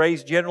 I was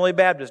raised generally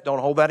Baptist. Don't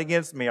hold that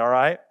against me, all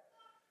right?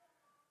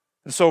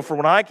 And so for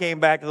when I came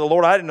back to the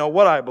Lord, I didn't know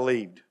what I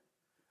believed.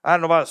 I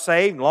didn't know about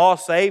saved,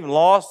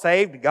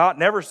 saved, God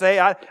never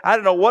saved. I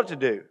didn't know what to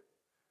do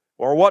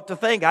or what to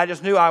think. I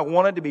just knew I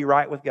wanted to be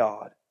right with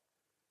God.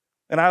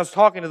 And I was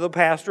talking to the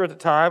pastor at the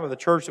time of the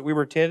church that we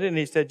were attending, and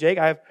he said, Jake,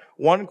 I have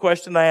one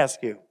question to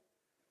ask you.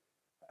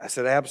 I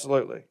said,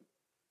 absolutely.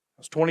 I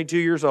was 22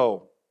 years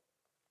old.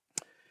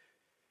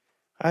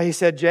 He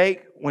said,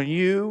 Jake, when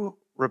you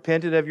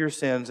repented of your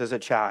sins as a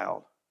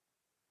child,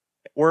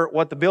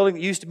 what the building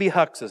that used to be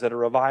Hux's at a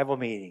revival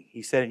meeting,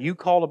 he said, and you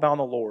called upon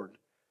the Lord,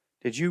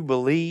 did you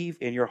believe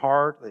in your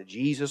heart that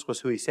Jesus was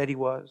who He said He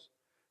was?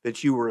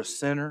 That you were a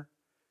sinner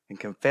and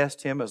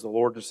confessed Him as the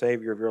Lord and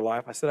Savior of your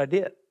life? I said, I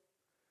did.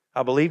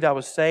 I believed I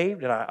was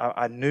saved, and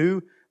I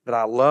knew that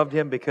I loved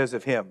Him because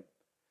of Him.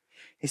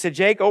 He said,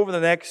 Jake, over the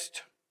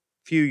next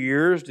few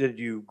years, did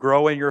you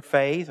grow in your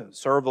faith and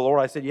serve the Lord?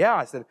 I said, yeah.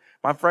 I said,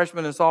 my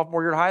freshman and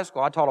sophomore year of high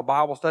school, I taught a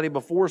Bible study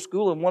before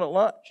school and one at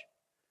lunch.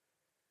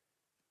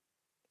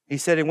 He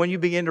said, and when you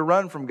began to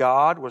run from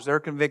God, was there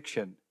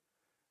conviction?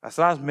 I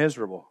said, I was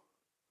miserable.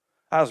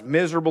 I was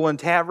miserable in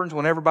taverns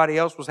when everybody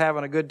else was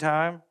having a good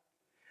time.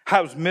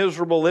 I was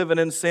miserable living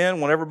in sin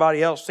when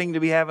everybody else seemed to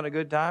be having a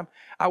good time.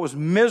 I was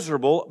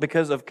miserable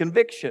because of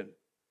conviction.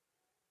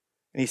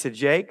 And he said,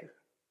 Jake,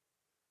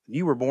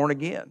 you were born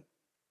again.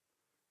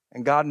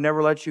 And God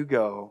never let you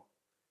go,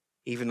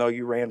 even though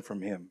you ran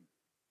from Him.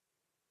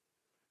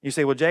 You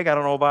say, well, Jake, I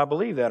don't know if I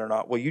believe that or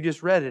not. Well, you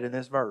just read it in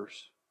this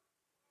verse.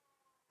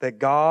 That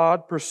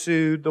God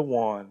pursued the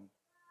one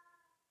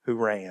who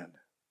ran.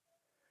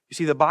 You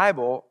see, the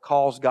Bible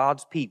calls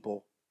God's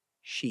people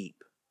sheep.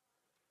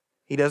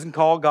 He doesn't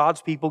call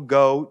God's people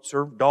goats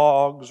or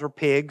dogs or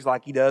pigs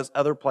like He does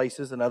other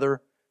places and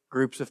other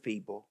groups of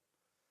people.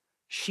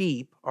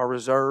 Sheep are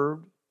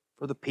reserved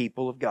for the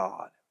people of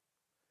God.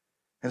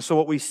 And so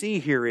what we see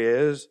here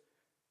is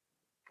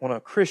when a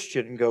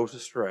Christian goes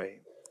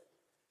astray.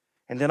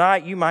 And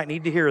tonight you might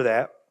need to hear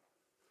that.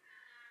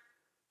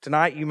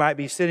 Tonight you might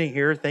be sitting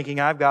here thinking,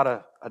 I've got an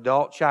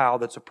adult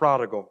child that's a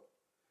prodigal.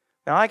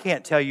 Now I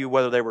can't tell you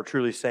whether they were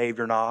truly saved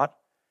or not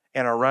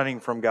and are running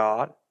from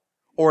God,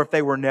 or if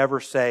they were never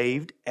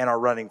saved and are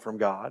running from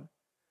God.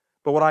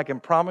 But what I can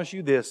promise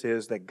you this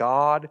is that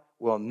God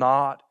will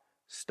not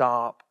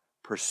stop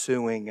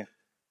pursuing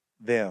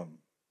them.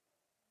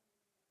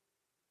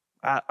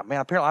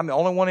 Apparently I'm the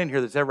only one in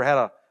here that's ever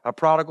had a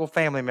prodigal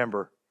family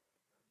member.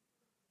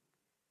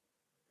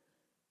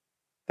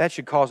 That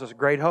should cause us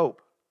great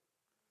hope.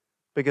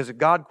 Because if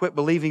God quit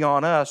believing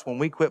on us, when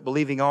we quit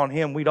believing on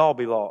Him, we'd all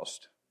be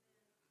lost.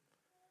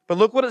 But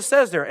look what it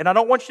says there. And I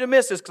don't want you to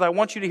miss this because I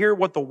want you to hear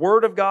what the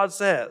Word of God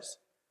says.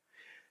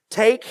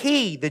 Take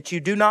heed that you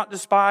do not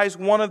despise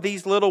one of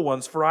these little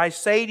ones, for I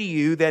say to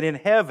you that in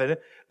heaven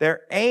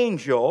their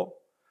angels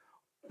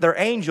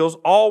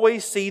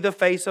always see the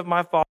face of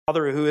my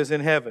Father who is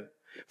in heaven.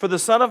 For the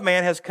Son of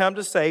Man has come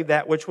to save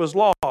that which was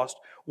lost.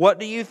 What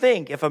do you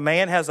think? If a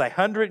man has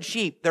 100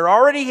 sheep, they're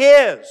already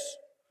his.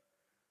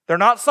 They're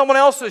not someone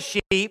else's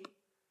sheep.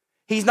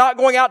 He's not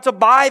going out to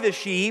buy the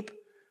sheep.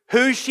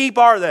 Whose sheep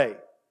are they?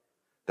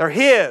 They're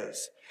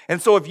His.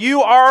 And so if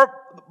you are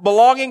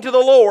belonging to the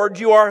Lord,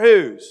 you are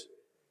whose?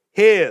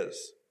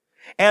 His.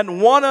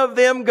 And one of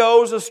them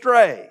goes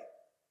astray.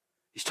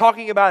 He's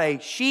talking about a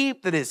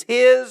sheep that is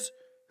His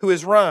who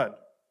is run.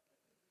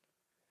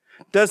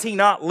 Does He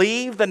not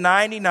leave the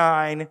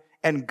 99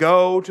 and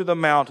go to the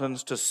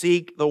mountains to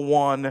seek the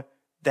one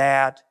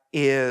that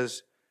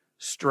is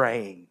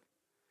straying?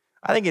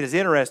 I think it is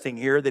interesting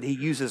here that He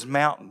uses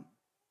mountain,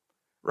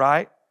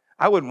 right?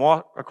 I wouldn't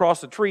walk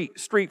across the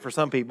street for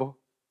some people.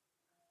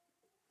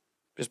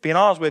 Just being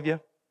honest with you.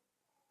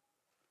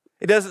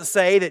 It doesn't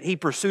say that He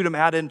pursued them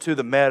out into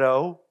the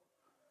meadow.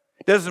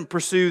 It doesn't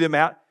pursue them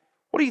out.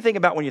 What do you think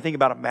about when you think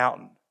about a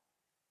mountain?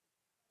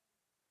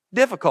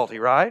 Difficulty,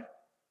 right?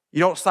 You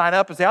don't sign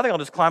up and say, I think I'll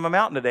just climb a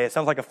mountain today. It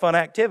sounds like a fun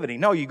activity.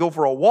 No, you go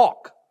for a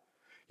walk.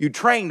 You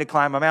train to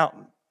climb a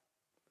mountain.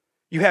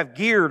 You have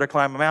gear to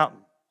climb a mountain.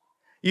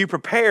 You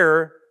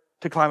prepare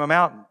to climb a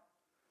mountain.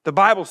 The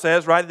Bible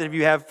says, right, that if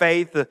you have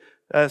faith,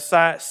 the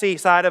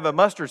size of a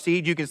mustard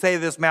seed, you can say to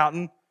this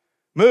mountain,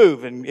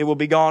 move, and it will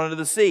be gone into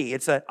the sea.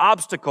 It's an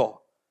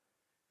obstacle.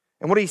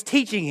 And what He's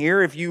teaching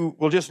here, if you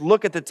will just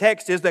look at the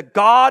text, is that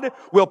God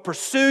will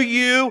pursue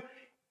you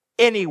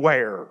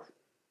anywhere.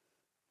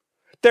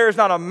 There is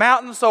not a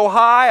mountain so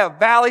high, a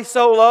valley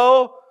so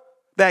low,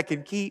 that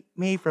can keep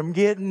me from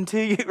getting to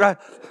you. Right?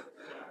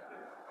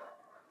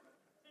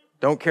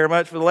 Don't care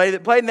much for the lady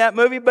that played in that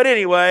movie, but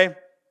anyway,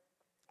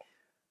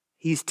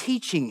 He's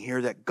teaching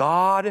here that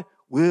God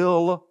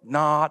will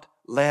not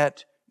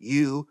let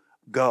you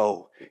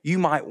go. You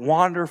might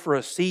wander for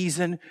a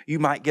season, you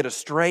might get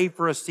astray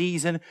for a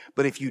season,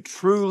 but if you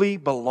truly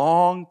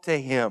belong to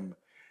Him,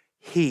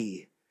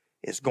 He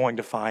is going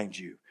to find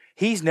you.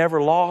 He's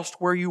never lost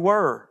where you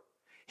were.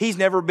 He's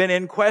never been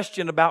in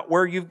question about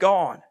where you've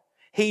gone.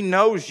 He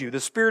knows you. The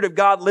Spirit of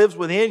God lives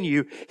within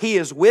you. He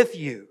is with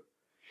you.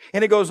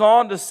 And it goes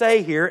on to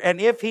say here, and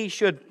if He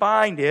should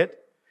find it,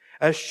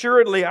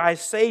 assuredly I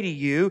say to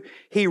you,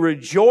 He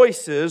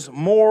rejoices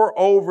more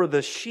over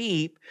the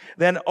sheep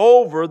than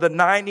over the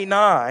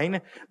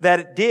 99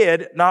 that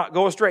did not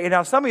go astray. And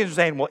now some of you are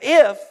saying, well,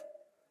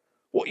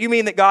 you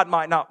mean that God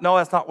might not? No,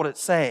 that's not what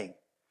it's saying.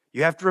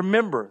 You have to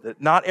remember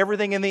that not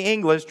everything in the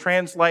English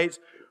translates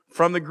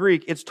from the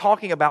Greek. It's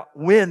talking about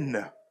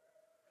when.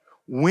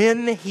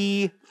 When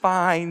He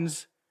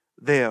finds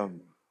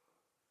them.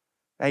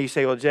 Now you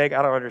say, well, Jake,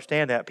 I don't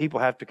understand that. People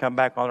have to come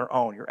back on their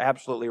own. You're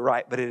absolutely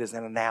right, but it is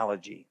an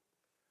analogy.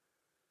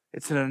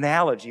 It's an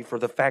analogy for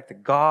the fact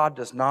that God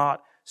does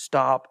not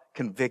stop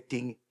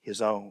convicting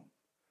His own.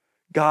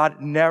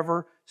 God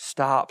never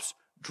stops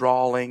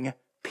drawing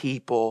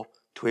people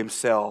to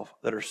Himself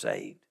that are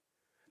saved.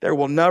 There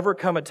will never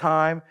come a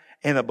time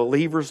in a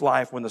believer's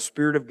life when the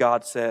Spirit of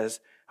God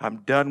says, I'm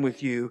done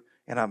with you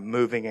and I'm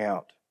moving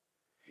out.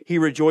 He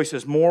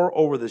rejoices more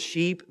over the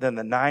sheep than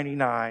the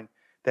 99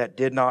 that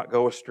did not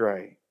go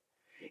astray.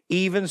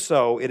 Even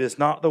so, it is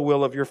not the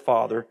will of your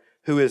Father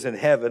who is in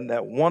heaven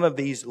that one of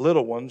these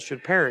little ones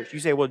should perish. You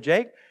say, well,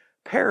 Jake,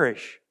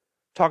 perish.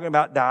 Talking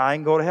about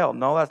dying, go to hell.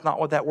 No, that's not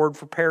what that word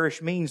for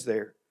perish means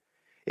there.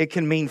 It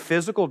can mean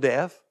physical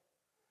death.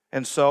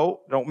 And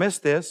so, don't miss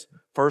this,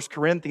 1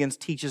 Corinthians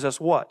teaches us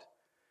what?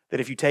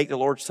 That if you take the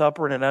Lord's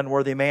Supper in an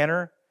unworthy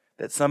manner,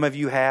 that some of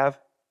you have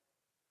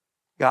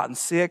gotten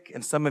sick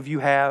and some of you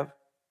have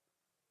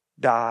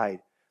died.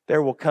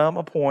 There will come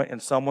a point in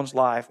someone's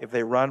life, if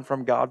they run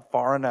from God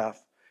far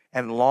enough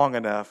and long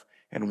enough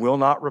and will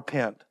not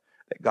repent,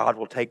 that God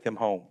will take them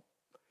home.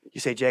 You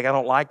say, Jake, I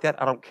don't like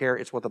that. I don't care.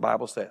 It's what the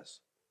Bible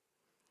says.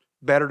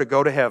 Better to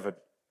go to heaven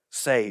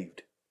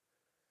saved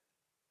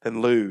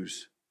than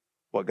lose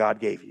what God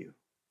gave you.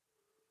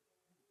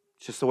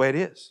 It's just the way it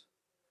is.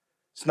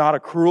 It's not a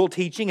cruel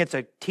teaching. It's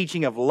a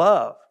teaching of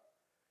love.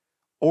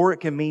 Or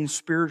it can mean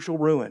spiritual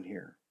ruin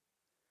here.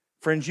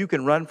 Friends, you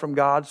can run from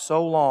God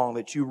so long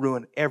that you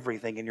ruin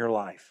everything in your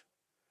life.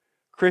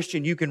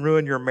 Christian, you can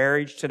ruin your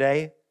marriage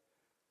today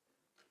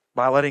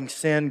by letting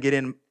sin get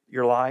in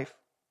your life.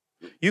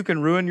 You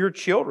can ruin your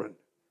children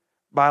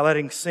by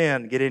letting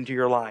sin get into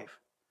your life.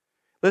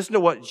 Listen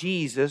to what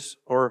Jesus,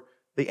 or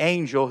the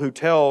angel who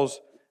tells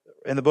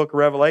in the book of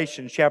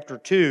Revelation, chapter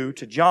 2,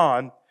 to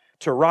John,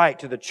 to write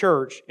to the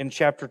church in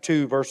chapter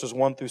 2, verses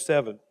 1 through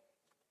 7.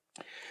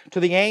 To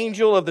the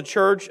angel of the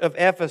church of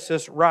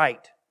Ephesus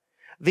write,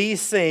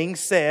 these things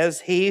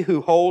says he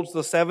who holds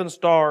the 7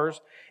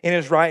 stars in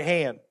his right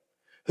hand,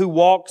 who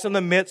walks in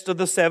the midst of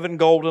the 7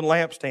 golden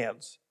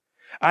lampstands.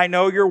 I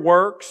know your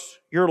works,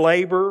 your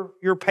labor,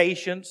 your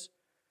patience,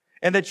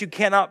 and that you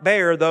cannot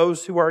bear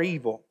those who are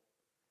evil.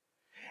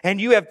 And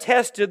you have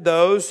tested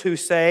those who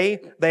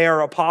say they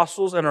are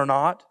apostles and are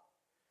not,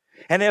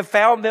 and have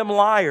found them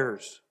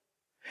liars.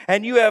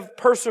 And you have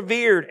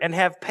persevered and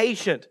have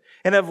patience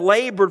and have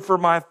labored for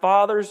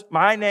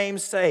my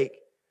name's sake,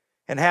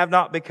 and have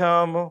not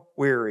become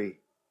weary.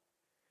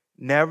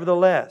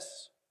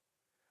 Nevertheless,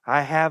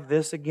 I have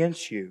this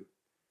against you,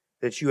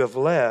 that you have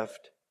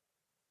left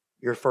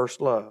your first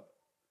love.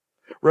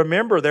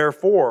 Remember,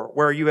 therefore,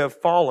 where you have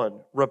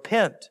fallen,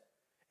 repent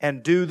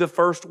and do the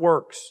first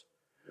works,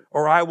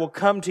 or I will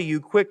come to you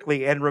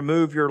quickly and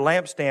remove your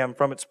lampstand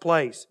from its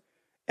place,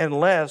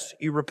 unless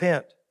you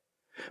repent.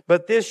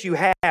 But this you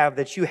have,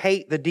 that you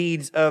hate the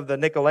deeds of the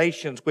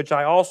Nicolaitans, which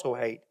I also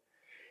hate.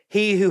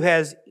 He who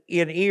has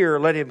an ear,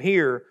 let him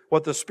hear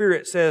what the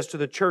Spirit says to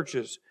the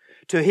churches.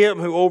 To him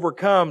who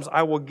overcomes,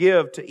 I will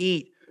give to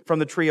eat from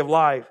the tree of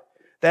life,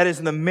 that is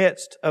in the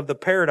midst of the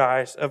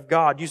paradise of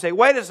God. You say,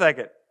 wait a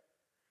second.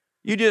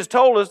 You just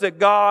told us that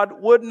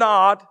God would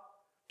not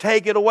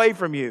take it away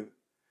from you.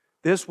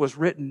 This was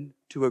written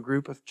to a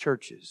group of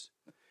churches,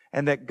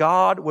 and that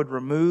God would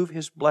remove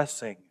His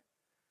blessing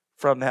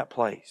from that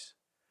place.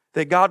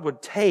 That God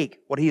would take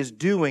what He is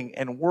doing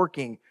and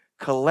working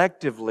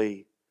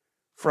collectively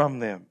from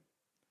them.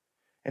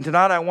 And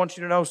tonight I want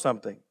you to know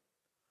something.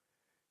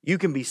 You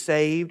can be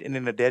saved and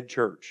in a dead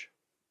church.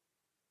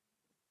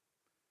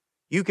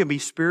 You can be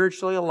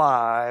spiritually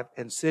alive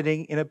and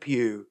sitting in a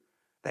pew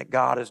that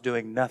God is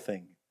doing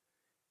nothing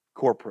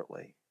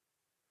corporately.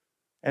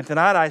 And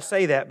tonight I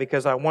say that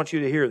because I want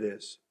you to hear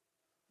this.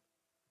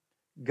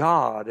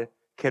 God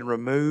can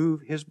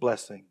remove His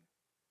blessing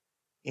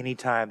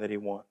anytime that He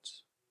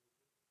wants.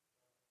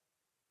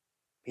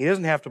 He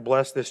doesn't have to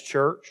bless this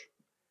church.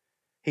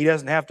 He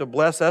doesn't have to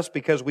bless us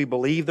because we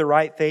believe the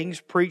right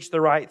things, preach the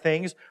right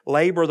things,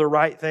 labor the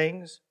right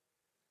things.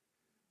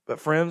 But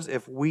friends,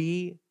 if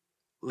we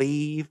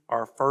leave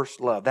our first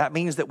love, that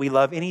means that we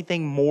love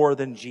anything more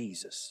than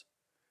Jesus.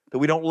 That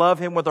we don't love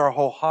Him with our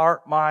whole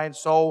heart, mind,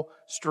 soul,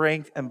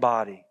 strength, and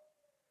body.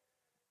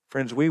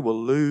 Friends, we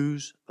will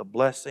lose the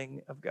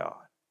blessing of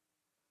God.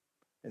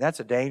 And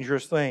that's a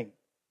dangerous thing.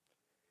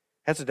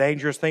 That's a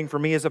dangerous thing for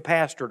me as a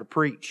pastor to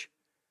preach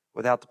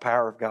without the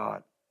power of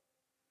God.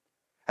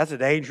 That's a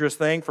dangerous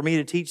thing for me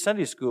to teach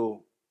Sunday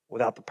school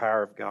without the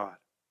power of God.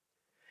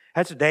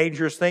 That's a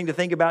dangerous thing to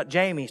think about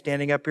Jamie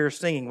standing up here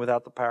singing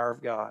without the power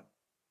of God.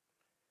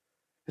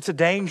 It's a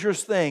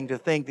dangerous thing to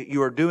think that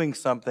you are doing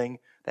something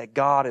that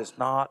God is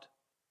not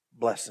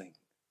blessing.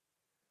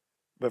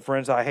 But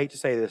friends, I hate to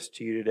say this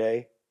to you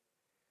today,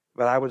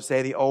 but I would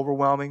say the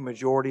overwhelming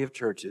majority of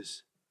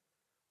churches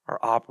are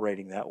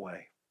operating that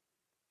way.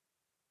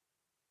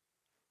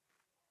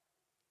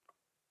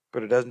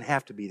 But it doesn't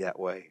have to be that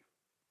way.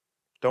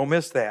 Don't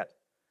miss that.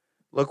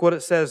 Look what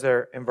it says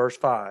there in verse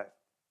 5.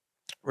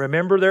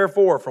 Remember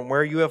therefore from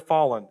where you have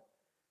fallen.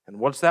 And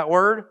what's that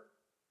word?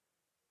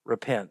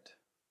 Repent.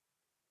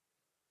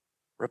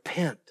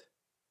 Repent.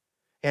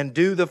 And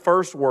do the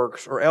first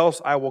works, or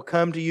else I will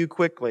come to you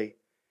quickly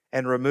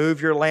and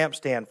remove your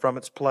lampstand from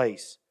its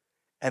place,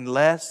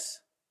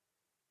 unless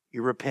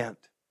you repent.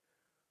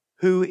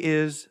 Who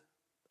is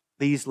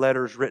these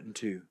letters written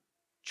to?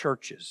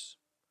 Churches.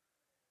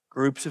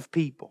 Groups of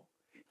people.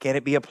 Can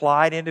it be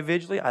applied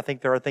individually? I think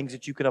there are things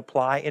that you can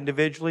apply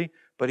individually,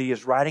 but he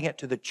is writing it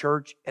to the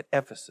church at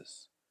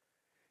Ephesus.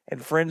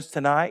 And friends,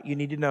 tonight you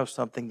need to know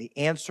something. The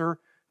answer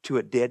to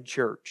a dead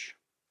church,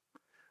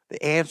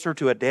 the answer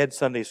to a dead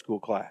Sunday school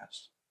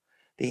class,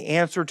 the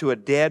answer to a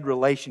dead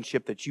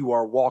relationship that you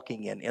are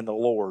walking in the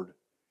Lord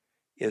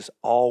is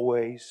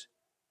always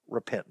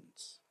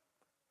repentance.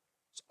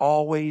 It's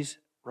always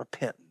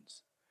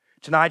repentance.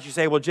 Tonight you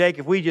say, well, Jake,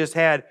 if we just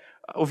had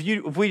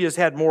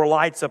more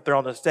lights up there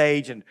on the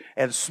stage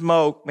and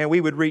smoke, man,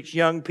 we would reach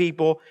young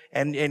people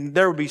and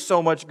there would be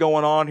so much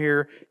going on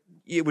here.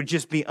 It would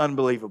just be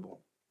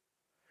unbelievable.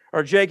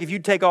 Or Jake, if you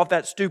take off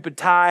that stupid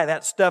tie,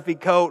 that stuffy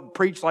coat, and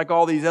preach like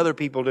all these other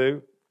people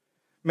do,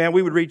 man,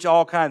 we would reach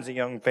all kinds of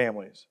young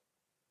families.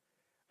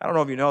 I don't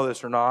know if you know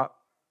this or not.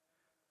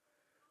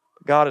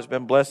 But God has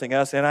been blessing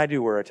us, and I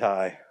do wear a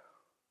tie.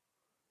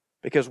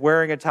 Because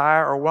wearing a tie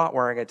or not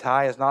wearing a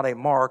tie is not a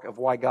mark of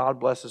why God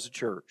blesses a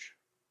church.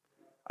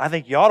 I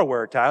think you ought to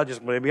wear a tie.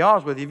 Just to be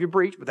honest with you if you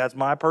preach, but that's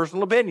my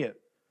personal opinion.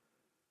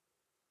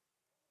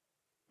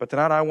 But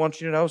tonight I want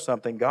you to know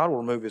something. God will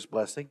remove His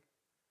blessing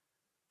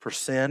for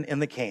sin in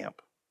the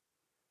camp.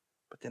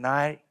 But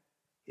tonight,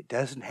 it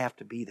doesn't have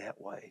to be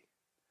that way.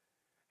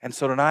 And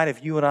so tonight,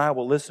 if you and I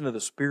will listen to the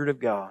Spirit of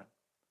God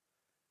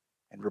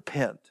and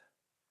repent,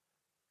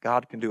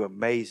 God can do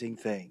amazing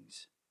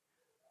things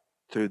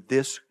through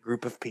this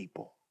group of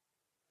people,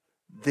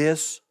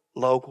 this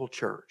local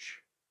church,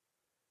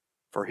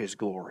 for His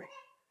glory.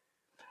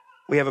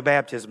 We have a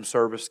baptism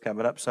service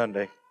coming up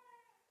Sunday.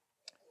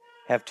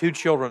 Have 2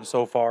 children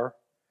so far.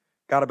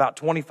 Got about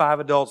 25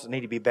 adults that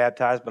need to be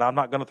baptized, but I'm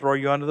not going to throw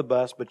you under the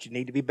bus, but you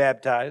need to be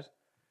baptized.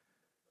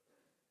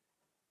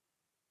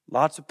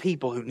 Lots of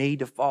people who need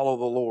to follow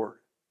the Lord.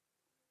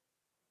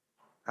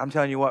 I'm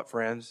telling you what,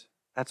 friends,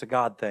 that's a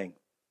God thing.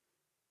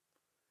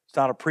 It's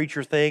not a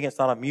preacher thing. It's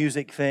not a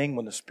music thing.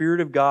 When the Spirit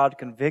of God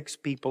convicts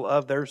people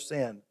of their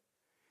sin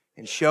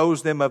and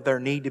shows them of their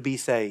need to be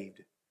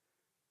saved,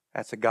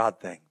 that's a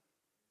God thing.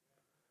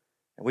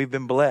 And we've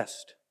been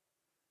blessed.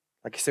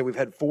 Like I said, we've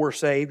had 4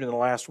 saved in the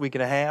last week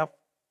and a half.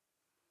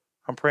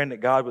 I'm praying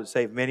that God would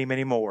save many,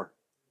 many more.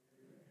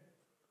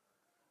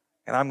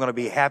 And I'm going to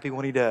be happy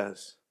when He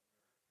does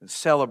and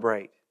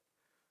celebrate.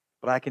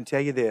 But I can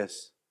tell you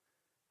this,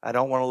 I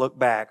don't want to look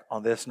back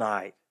on this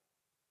night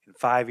in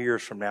 5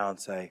 years from now and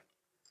say,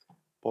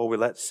 boy, we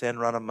let sin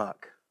run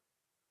amok.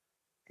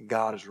 And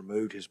God has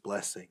removed His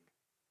blessing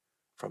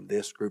from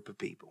this group of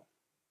people.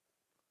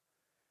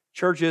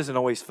 Church isn't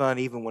always fun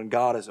even when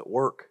God is at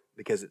work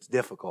because it's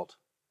difficult.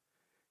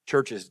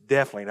 Church is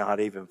definitely not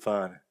even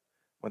fun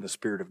when the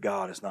Spirit of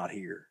God is not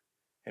here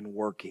and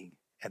working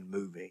and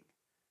moving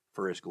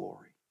for His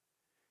glory.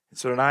 And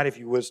so tonight, if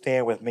you would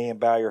stand with me and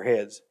bow your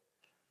heads.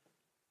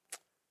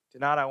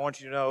 Tonight, I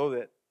want you to know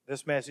that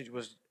this message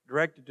was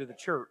directed to the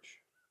church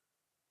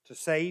to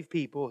save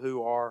people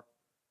who are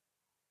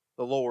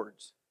the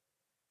Lord's.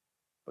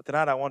 But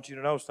tonight, I want you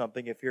to know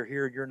something. If you're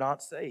here, you're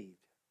not saved.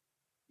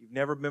 You've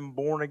never been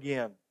born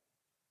again.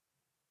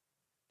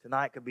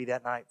 Tonight could be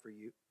that night for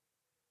you.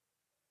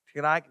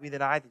 Tonight could be the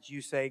night that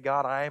you say,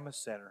 God, I am a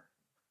sinner.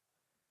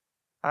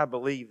 I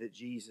believe that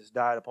Jesus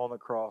died upon the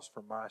cross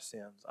for my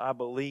sins. I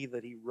believe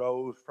that He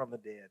rose from the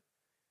dead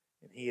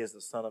and He is the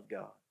Son of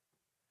God.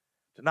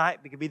 Tonight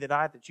could be the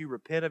night that you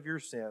repent of your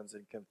sins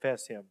and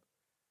confess Him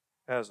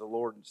as the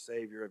Lord and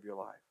Savior of your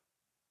life.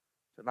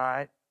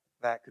 Tonight,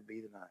 that could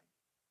be the night.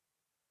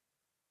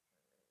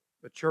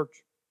 But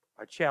church,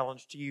 my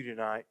challenge to you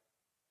tonight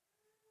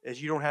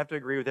is you don't have to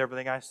agree with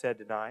everything I said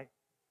tonight.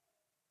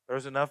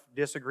 There's enough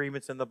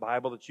disagreements in the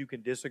Bible that you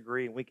can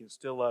disagree and we can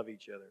still love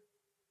each other.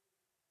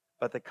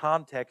 But the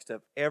context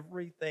of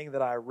everything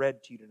that I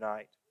read to you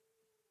tonight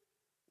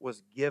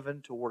was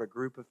given toward a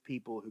group of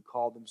people who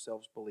called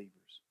themselves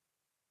believers.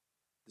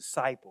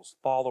 Disciples,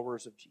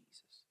 followers of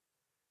Jesus.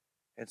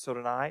 And so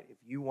tonight, if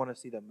you want to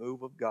see the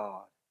move of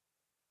God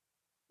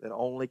that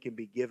only can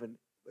be given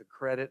the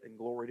credit and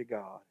glory to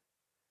God,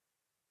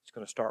 it's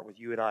going to start with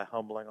you and I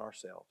humbling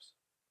ourselves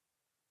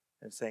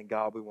and saying,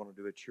 God, we want to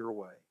do it your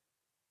way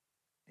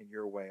and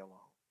your way alone.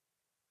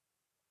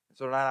 And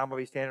so tonight I'm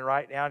going to be standing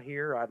right down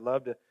here. I'd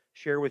love to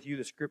share with you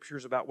the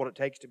scriptures about what it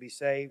takes to be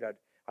saved.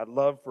 I'd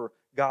love for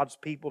God's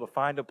people to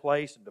find a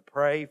place and to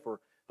pray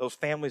for those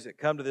families that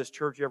come to this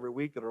church every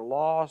week that are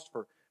lost,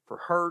 for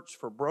hurts,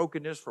 for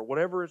brokenness, for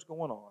whatever is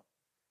going on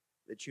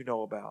that you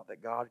know about,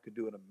 that God could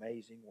do an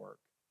amazing work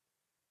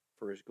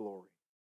for His glory.